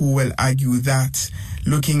some who will argue that,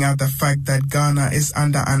 looking at the fact that Ghana is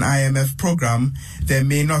under an IMF program, there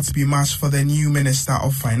may not be much for the new Minister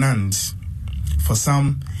of Finance. For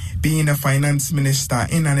some, being a finance minister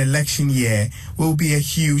in an election year will be a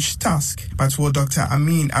huge task. But will Dr.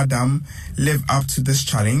 Amin Adam live up to this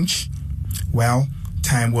challenge? Well,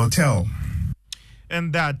 time will tell.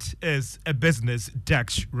 And that is a Business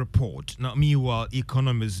Desk report. Now, meanwhile,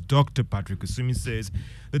 economist Dr. Patrick Usumi says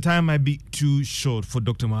the time might be too short for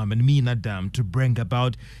Dr. Mohamed Amin Adam to bring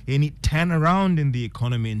about any turnaround in the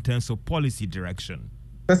economy in terms of policy direction.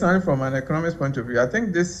 Personally, from an economist point of view, I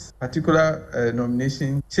think this particular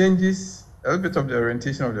nomination changes a little bit of the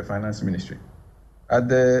orientation of the finance ministry. At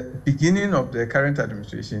the beginning of the current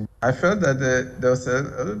administration, I felt that there was a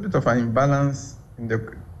little bit of an imbalance in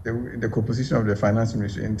the composition of the finance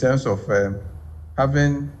ministry in terms of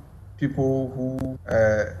having people who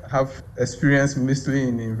have experience mostly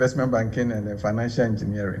in investment banking and financial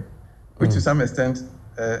engineering, which to some extent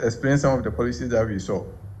explains some of the policies that we saw.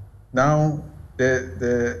 Now,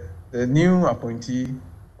 the new appointee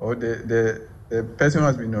or the person who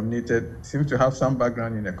has been nominated seems to have some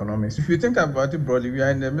background in economics. If you think about it broadly, we are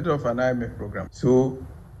in the middle of an IMF program. So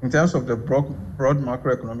in terms of the broad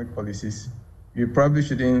macroeconomic policies, you probably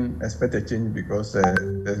shouldn't expect a change because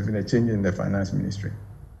there's been a change in the finance ministry.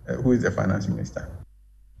 Who is the finance minister?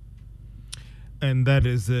 And that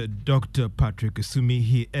is Dr. Patrick Asumi.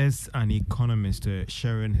 He is an economist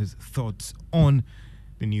sharing his thoughts on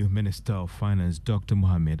the new Minister of Finance, Dr.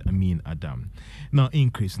 Mohamed Amin Adam. Now,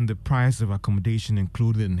 increase in the price of accommodation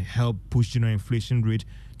included help push general inflation rate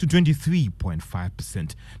to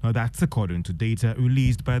 23.5%. Now, that's according to data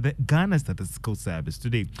released by the Ghana Statistical Service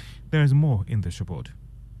today. There is more in this report.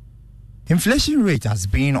 Inflation rate has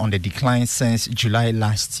been on the decline since July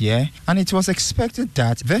last year, and it was expected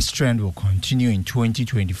that this trend will continue in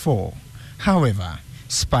 2024. However,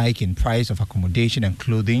 spike in price of accommodation and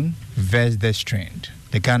clothing reversed this trend.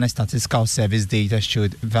 The Ghana Statistical Service data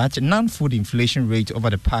showed that non-food inflation rate over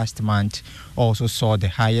the past month also saw the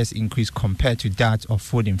highest increase compared to that of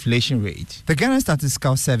food inflation rate. The Ghana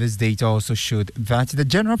Statistical Service data also showed that the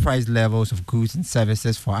general price levels of goods and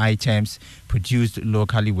services for items produced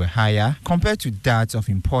locally were higher compared to that of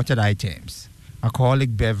imported items.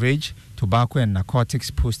 Alcoholic beverage, tobacco and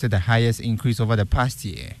narcotics posted the highest increase over the past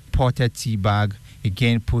year. Imported tea bag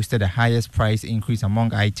again posted the highest price increase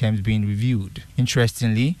among items being reviewed.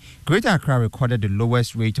 Interestingly, Greater Accra recorded the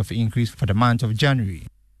lowest rate of increase for the month of January.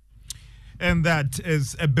 And that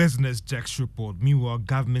is a business desk report. Meanwhile,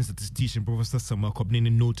 government statistician Professor Samuel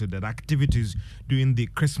Kobnini noted that activities during the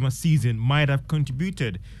Christmas season might have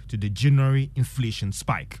contributed to the January inflation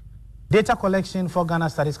spike. Data collection for Ghana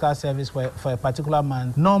Statistical Service for a particular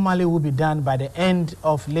month normally will be done by the end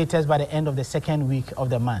of the second week of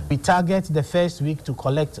the month. We target the first week to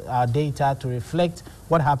collect our data to reflect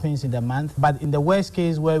what happens in the month, but in the worst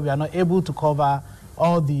case where we are not able to cover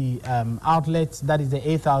all the outlets, that is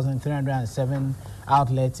the 8,307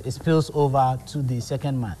 outlets, it spills over to the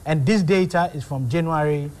second month. And this data is from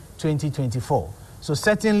January 2024. So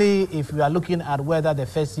certainly, if we are looking at whether the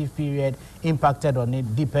festive period impacted on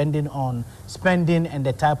it, depending on spending and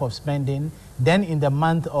the type of spending, then in the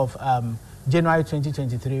month of January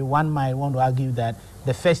 2023, one might want to argue that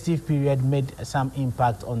the festive period made some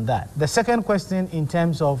impact on that. The second question in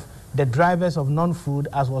terms of the drivers of non-food,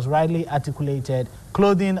 as was rightly articulated,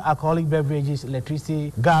 clothing, alcoholic beverages,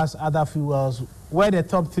 electricity, gas, other fuels, were the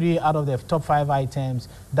top 3 out of the top 5 items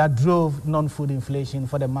that drove non-food inflation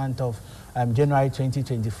for the month of January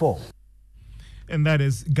 2024. And that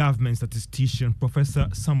is government statistician Professor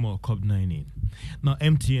Samuel Kobnini. Now,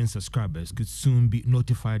 MTN subscribers could soon be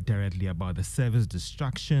notified directly about the service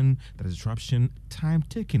disruption, time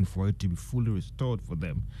taken for it to be fully restored for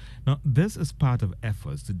them. Now, this is part of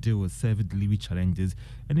efforts to deal with service delivery challenges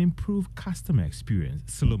and improve customer experience.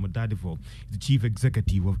 Saloma Dadivo, the chief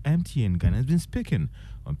executive of MTN Ghana, has been speaking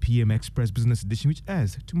on PM Express Business Edition, which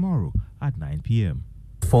airs tomorrow at 9 p.m.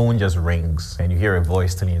 Phone just rings and you hear a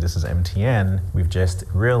voice telling you this is MTN. We've just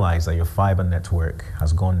realized that your fiber network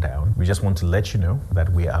has gone down. We just want to let you know that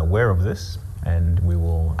we are aware of this and we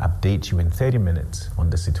will update you in 30 minutes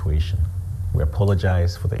on the situation. We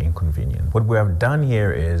apologize for the inconvenience. What we have done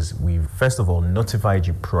here is we've first of all notified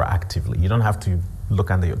you proactively. You don't have to look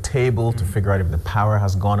under your table to figure out if the power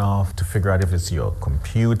has gone off, to figure out if it's your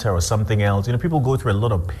computer or something else. You know, people go through a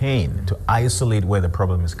lot of pain to isolate where the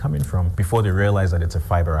problem is coming from before they realize that it's a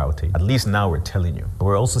fiber outage. At least now we're telling you. But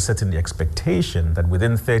we're also setting the expectation that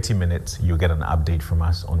within 30 minutes, you'll get an update from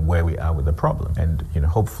us on where we are with the problem. And, you know,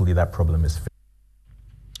 hopefully that problem is fixed.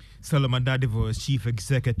 Saloma Dadivo is chief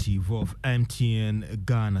executive of MTN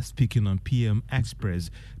Ghana, speaking on PM Express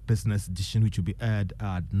Business Edition, which will be aired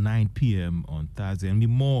at 9 p.m. on Thursday. And be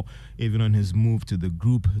more even on his move to the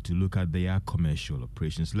group to look at their commercial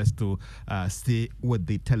operations. Let's still stay with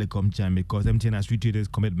the telecom jam because MTN has reiterated its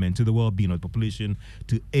commitment to the well-being of the population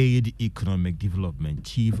to aid economic development.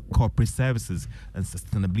 Chief Corporate Services and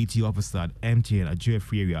Sustainability Officer at MTN, Ajay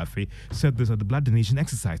Afe, said this at the blood donation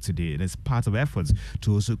exercise today, and it's part of efforts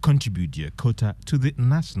to also contribute their quota to the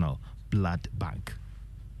National Blood Bank.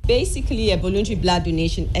 Basically a voluntary blood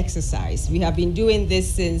donation exercise. We have been doing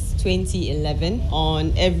this since 2011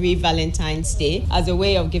 on every Valentine's Day as a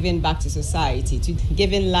way of giving back to society.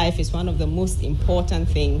 Giving life is one of the most important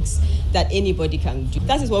things that anybody can do.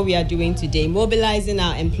 That is what we are doing today, mobilizing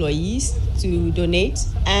our employees to donate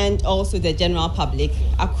and also the general public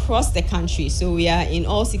across the country. So we are in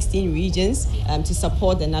all 16 regions to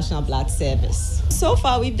support the National Blood Service. So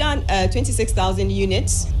far we've done 26,000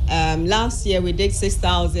 units. Last year we did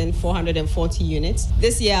 6,440 units.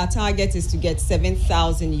 This year our target is to get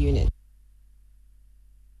 7,000 units.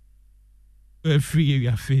 Free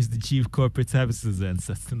Area Face, the Chief Corporate Services and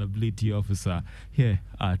Sustainability Officer here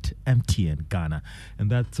at MTN Ghana.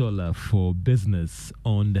 And that's all for business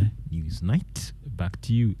on the Newsnight. Back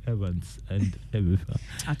to you, Evans and Ebifa.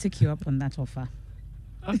 I'll take you up on that offer.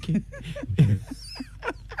 Okay.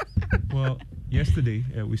 Well, yesterday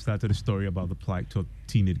we started a story about the plight of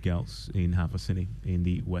teenage girls in Hafasini in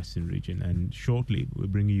the Western region, and shortly we'll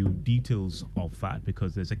bring you details of that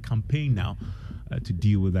because there's a campaign now to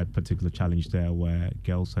deal with that particular challenge there, where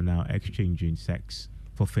girls are now exchanging sex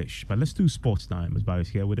for fish. But let's do sports now. Ms. Barry is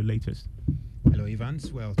here with the latest. Hello,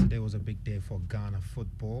 Evans. Well, today was a big day for Ghana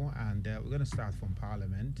football, and we're going to start from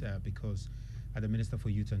Parliament because the Minister for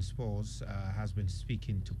Youth and Sports has been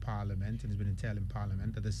speaking to Parliament and has been telling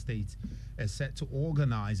Parliament that the state is set to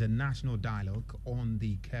organize a national dialogue on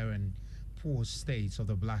the current poor states of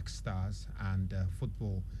the Black Stars and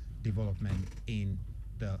football development in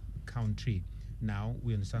the country. Now,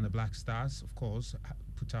 we understand the Black Stars, of course,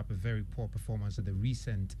 put up a very poor performance at the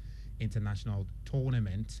recent international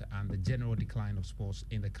tournament, and the general decline of sports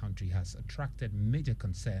in the country has attracted major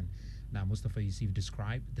concern. Now, Mustafa Yusuf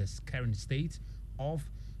described this current state of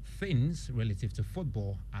things relative to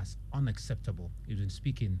football as unacceptable. He's been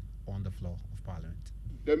speaking on the floor of Parliament.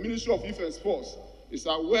 The Ministry of Youth and Sports is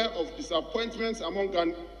aware of disappointments among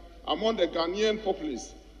the Ghanaian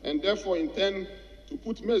populace and therefore intend to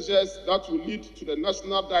put measures that will lead to the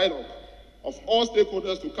national dialogue of all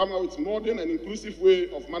stakeholders to come up with modern and inclusive way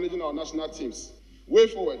of managing our national teams. Way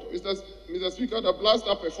forward, Mr. Speaker, the Black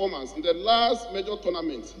Star performance in the last major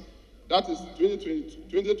tournament, that is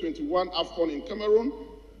 2021 AFCON in Cameroon,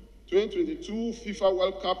 2022 FIFA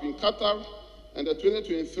World Cup in Qatar, and the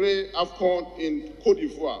 2023 AFCON in Cote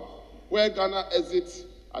d'Ivoire, where Ghana exits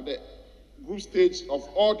at the group stage of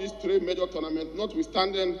all these three major tournaments,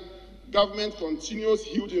 notwithstanding government continuous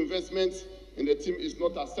huge investments in the team is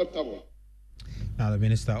not acceptable. Now, the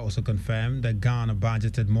minister also confirmed that Ghana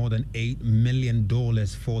budgeted more than $8 million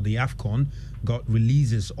for the AFCON, got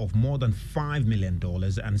releases of more than $5 million,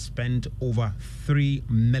 and spent over $3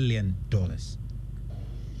 million.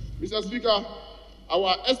 Mr. Speaker,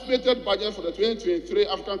 our estimated budget for the 2023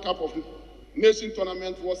 African Cup of Nations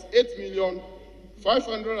tournament was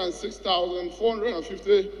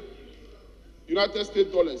 $8,506,450 United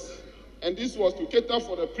States dollars. And this was to cater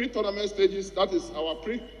for the pre-tournament stages, that is our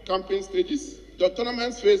pre-campaign stages, the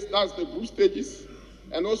tournament phase, that's the group stages,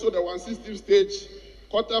 and also the 1/16 stage,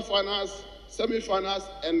 quarterfinals, semi-finals,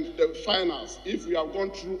 and the finals, if we have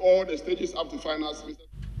gone through all the stages up to finals.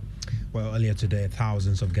 Well, earlier today,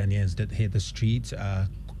 thousands of Ghanaians did hit the streets,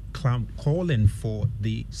 calling for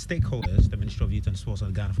the stakeholders, the Ministry of Youth and Sports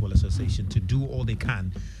and the Ghana Football Association, to do all they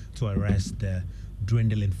can to arrest the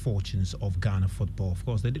dwindling fortunes of Ghana football. Of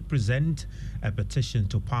course, they did present a petition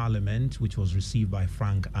to Parliament, which was received by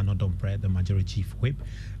Frank Anodompre, the Majority Chief Whip.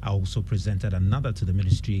 I also presented another to the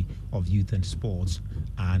Ministry of Youth and Sports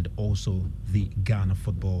and also the Ghana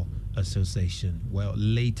Football Association. Well,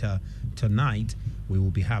 later tonight, we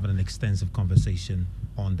will be having an extensive conversation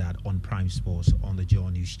on that on Prime Sports on the Joy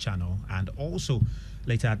News channel. And also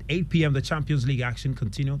later at 8 p.m., the Champions League action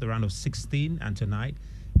continued, the round of 16, and tonight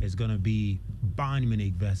is going to be Bayern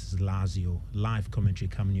Munich versus Lazio. Live commentary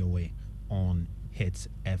coming your way on Hits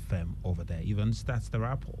FM over there. Evans, that's the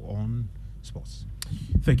wrap on sports.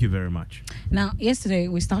 Thank you very much. Now, yesterday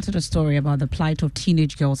we started a story about the plight of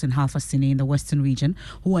teenage girls in Hafasini in the Western region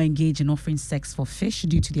who are engaged in offering sex for fish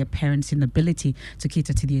due to their parents' inability to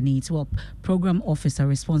cater to their needs. Well, program officer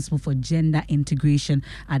responsible for gender integration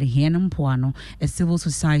at Hienam Puano, a civil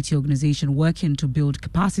society organization working to build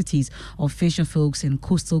capacities of fisher folks in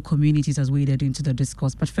coastal communities, has waded into the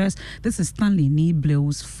discourse. But first, this is Stanley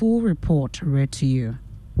Niblow's full report read to you.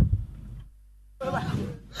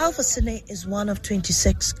 Hafasini is one of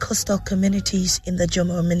 26 coastal communities in the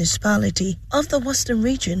Jomo municipality of the Western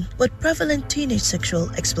region with prevalent teenage sexual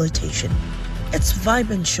exploitation. Its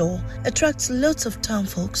vibrant shore attracts lots of town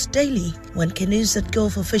folks daily when canoes that go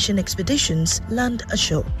for fishing expeditions land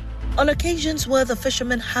ashore. On occasions where the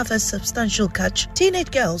fishermen have a substantial catch, teenage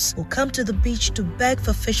girls who come to the beach to beg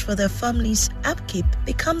for fish for their families' upkeep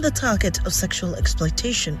become the target of sexual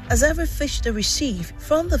exploitation, as every fish they receive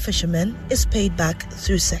from the fishermen is paid back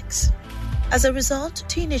through sex. As a result,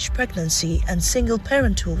 teenage pregnancy and single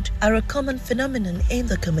parenthood are a common phenomenon in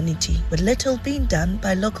the community, with little being done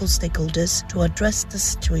by local stakeholders to address the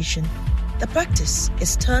situation. The practice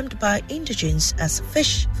is termed by indigenes as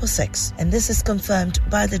fish for sex, and this is confirmed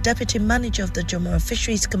by the Deputy Manager of the Jomara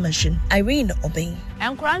Fisheries Commission, Irene Obeng.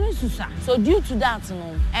 So due to that,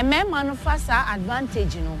 a man manufactures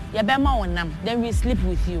advantage, then we sleep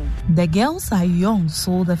with you. The girls are young,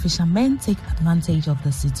 so the fishermen take advantage of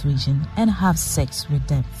the situation and have sex with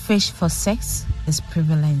them. Fish for sex is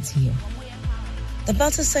prevalent here. The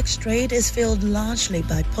barter sex trade is fueled largely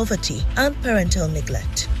by poverty and parental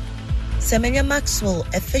neglect. Semenya Maxwell,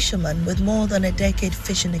 a fisherman with more than a decade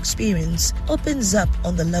fishing experience, opens up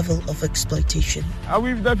on the level of exploitation.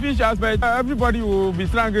 With the fish aspect, everybody will be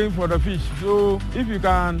struggling for the fish. So if you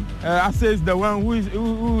can assess the one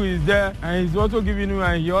who is there and he's also giving you,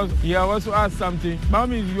 and he also asks something, that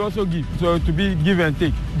means you also give. So to be give and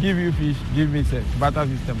take, give you fish, give me sex, barter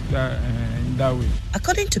system in that way.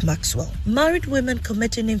 According to Maxwell, married women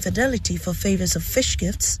committing infidelity for favors of fish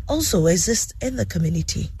gifts also exist in the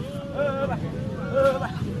community.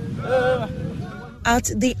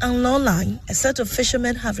 At the Anlo line, a set of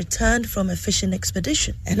fishermen have returned from a fishing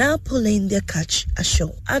expedition and are pulling their catch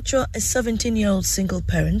ashore. Adra, a 17-year-old single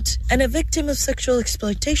parent and a victim of sexual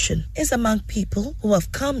exploitation, is among people who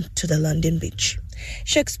have come to the London beach.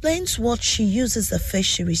 She explains what she uses the fish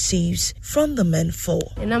she receives from the men for.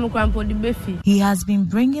 He has been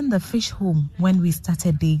bringing the fish home when we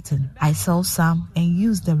started dating. I sell some and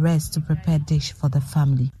use the rest to prepare dish for the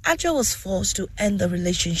family. Adra was forced to end the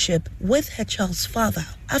relationship with her child's father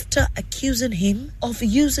after accusing him of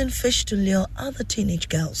using fish to lure other teenage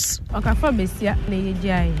girls.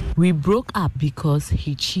 We broke up because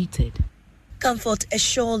he cheated. Comfort, a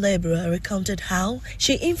shore laborer, recounted how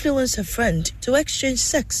she influenced her friend to exchange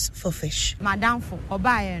sex for fish. A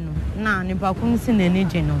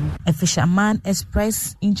fisherman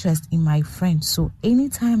expressed interest in my friend, so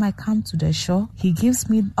anytime I come to the shore, he gives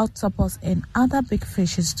me octopus and other big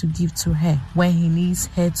fishes to give to her. When he needs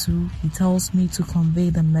her to, he tells me to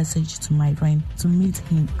convey the message to my friend to meet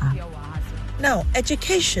him up. Now,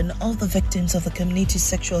 education of the victims of the community's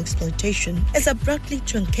sexual exploitation is abruptly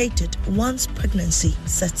truncated once pregnancy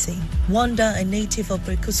sets in. Wanda, a native of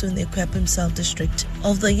Brekusu in the Ekwapim South District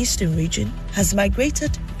of the Eastern region, has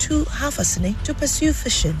migrated to Hafasene to pursue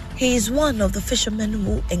fishing. He is one of the fishermen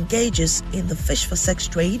who engages in the fish for sex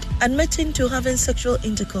trade, admitting to having sexual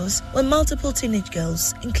intercourse with multiple teenage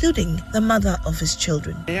girls, including the mother of his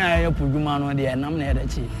children.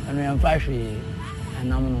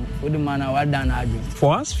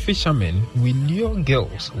 For us fishermen, we lure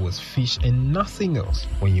girls with fish and nothing else.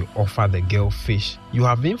 When you offer the girl fish, you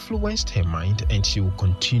have influenced her mind and she will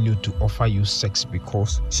continue to offer you sex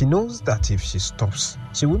because she knows that if she stops,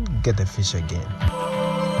 she won't get the fish again.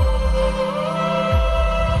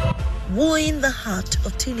 Wooing the heart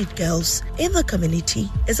of teenage girls in the community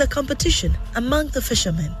is a competition among the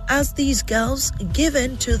fishermen as these girls give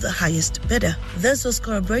in to the highest bidder. This was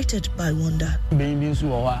corroborated by Wanda. There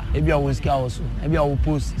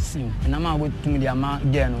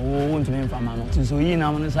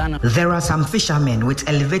are some fishermen with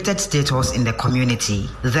elevated status in the community.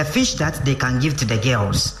 The fish that they can give to the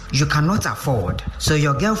girls, you cannot afford, so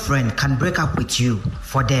your girlfriend can break up with you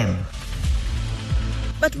for them.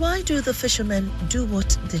 But why do the fishermen do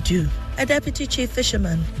what they do? A deputy chief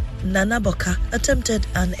fisherman, Nana Boka, attempted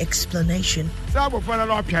an explanation.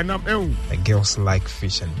 The girls like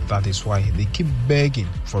fish and that is why they keep begging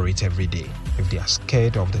for it every day. If they are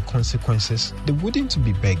scared of the consequences, they wouldn't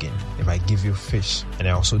be begging. If I give you fish and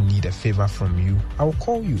I also need a favor from you, I will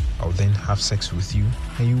call you. I will then have sex with you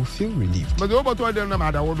and you will feel relieved. In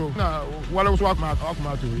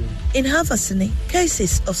Havasene,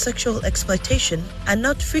 cases of sexual exploitation are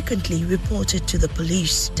not frequently reported to the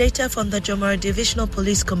police. Data from the Jomara Divisional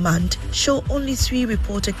Police Command show only 3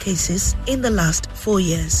 reported cases in the last 4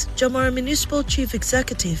 years. Jomara Municipal Chief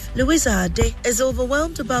Executive Louisa Ade is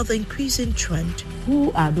overwhelmed about the increasing trend.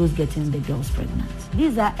 Who are those getting the girls pregnant?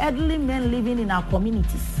 These are elderly men living in our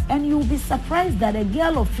communities. And you'll be surprised that a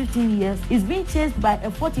girl of 15 years is being chased by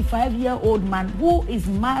a 45-year-old man who is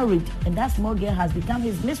married, and that small girl has become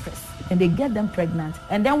his mistress. And they get them pregnant.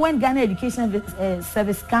 And then when Ghana Education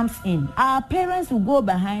Service comes in, our parents will go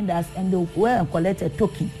behind us and they'll go and collect a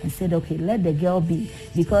token and say, okay, let the girl be,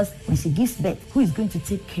 because when she gives birth, who is going to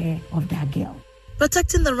take care of that girl?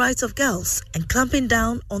 Protecting the rights of girls and clamping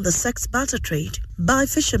down on the sex barter trade by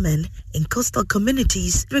fishermen in coastal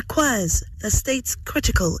communities requires the state's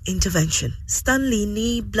critical intervention. Stanley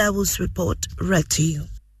Nee Blawu's report read to you.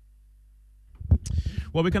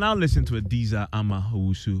 Well, we can now listen to Adiza Ama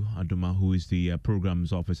Owusu Aduma, who is the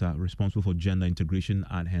programs officer responsible for gender integration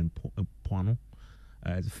at Hen Poano.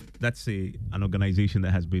 That's an organization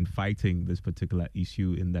that has been fighting this particular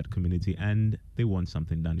issue in that community, and they want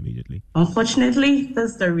something done immediately. Unfortunately,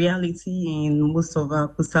 that's the reality in most of our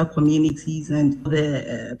coastal communities, and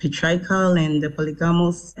the patriarchal and the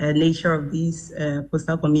polygamous nature of these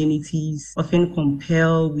coastal communities often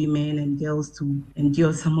compel women and girls to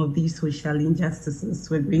endure some of these social injustices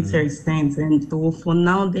to a greater extent. And so for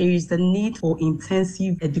now, there is the need for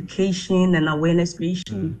intensive education and awareness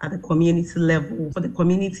creation at the community level for the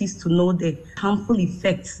communities to know the harmful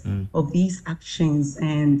effects of these actions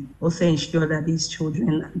and also ensure that these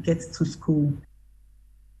children get to school.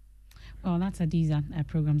 Well, that's Adiza, a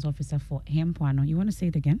programs officer for Hempuano. You want to say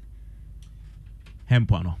it again?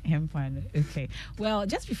 Hempuano. Okay. Well,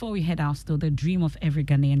 just before we head out, though, the dream of every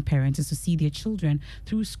Ghanaian parent is to see their children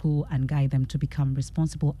through school and guide them to become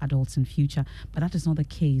responsible adults in future. But that is not the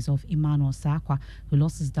case of Emmanuel Sakwa, who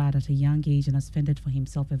lost his dad at a young age and has fended for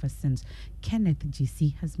himself ever since. Kenneth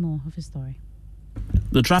GC has more of his story.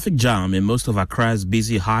 The traffic jam in most of Accra's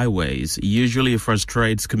busy highways usually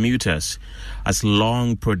frustrates commuters, as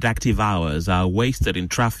long, productive hours are wasted in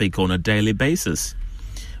traffic on a daily basis.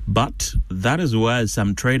 But that is where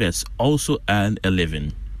some traders also earn a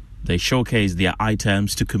living. They showcase their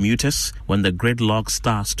items to commuters when the gridlock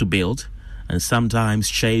starts to build, and sometimes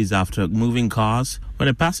chase after moving cars when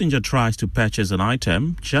a passenger tries to purchase an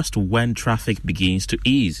item just when traffic begins to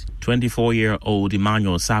ease. 24-year-old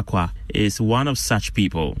Emmanuel Sakwa is one of such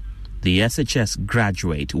people. The SHS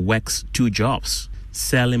graduate works 2 jobs: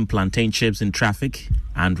 selling plantain chips in traffic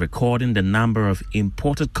and recording the number of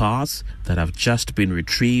imported cars that have just been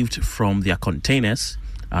retrieved from their containers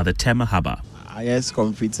at the Tema Harbour. I just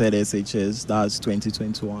completed SHS, that's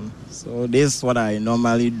 2021. So this is what I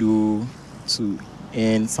normally do to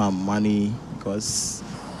earn some money, because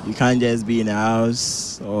you can't just be in a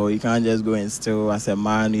house or you can't just go and steal. As a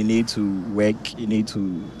man, you need to work, you need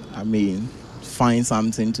to, find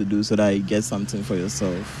something to do so that you get something for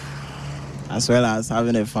yourself. As well as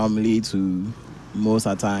having a family to, most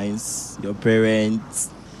of the times, your parents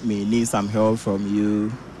may need some help from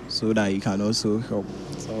you so that you can also help.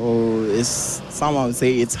 So some would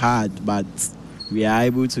say it's hard, but we are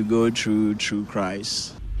able to go through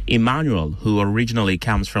Christ. Emmanuel, who originally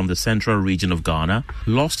comes from the central region of Ghana,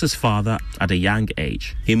 lost his father at a young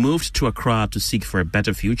age. He moved to Accra to seek for a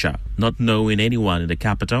better future. Not knowing anyone in the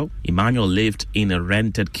capital, Emmanuel lived in a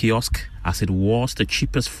rented kiosk, as it was the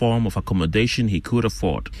cheapest form of accommodation he could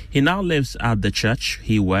afford. He now lives at the church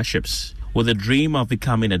he worships. With a dream of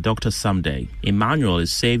becoming a doctor someday, Emmanuel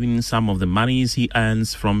is saving some of the monies he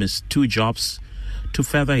earns from his 2 jobs to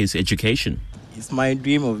further his education. It's my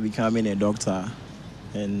dream of becoming a doctor.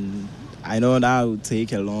 And I know that will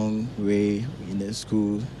take a long way in the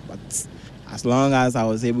school, but as long as I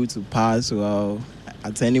was able to pass well,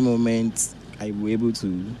 at any moment I will be able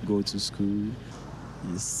to go to school.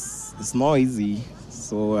 It's not easy,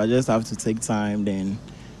 so I just have to take time, then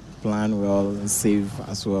plan well and save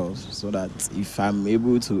as well, so that if I'm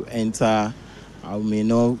able to enter, I may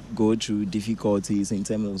not go through difficulties in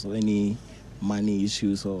terms of any money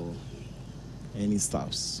issues or any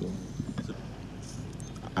stuff. So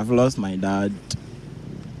I've lost my dad,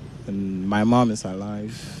 and my mom is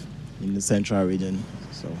alive in the central region.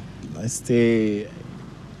 So I stay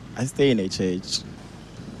in a church.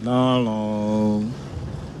 No,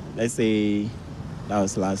 let's say that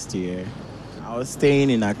was last year. I was staying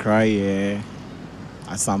in Accra here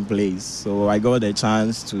at some place, so I got the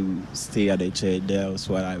chance to stay at the church. That was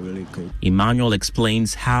what I really could. Emmanuel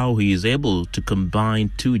explains how he is able to combine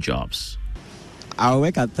 2 jobs. I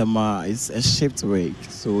work at Tema. It's a shift work.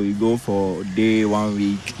 So you go for day 1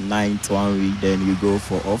 week, night 1 week, then you go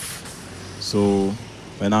for off. So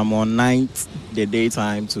when I'm on night, the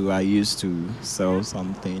daytime too, I used to sell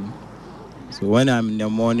something. So when I'm in the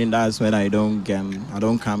morning, that's when I don't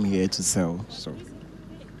come here to sell. So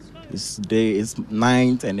it's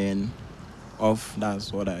night and then off.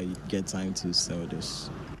 That's what I get time to sell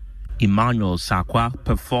this. Emmanuel Sakwa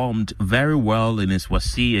performed very well in his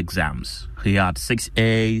WASSCE exams. He had 6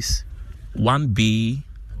 A's, 1 B,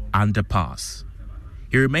 and a pass.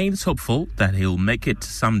 He remains hopeful that he'll make it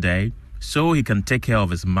someday so he can take care of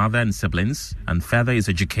his mother and siblings and further his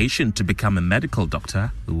education to become a medical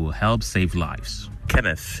doctor who will help save lives.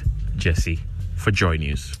 Kenneth, Jesse, for Joy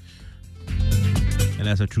News. And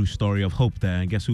that's a true story of hope there. And guess who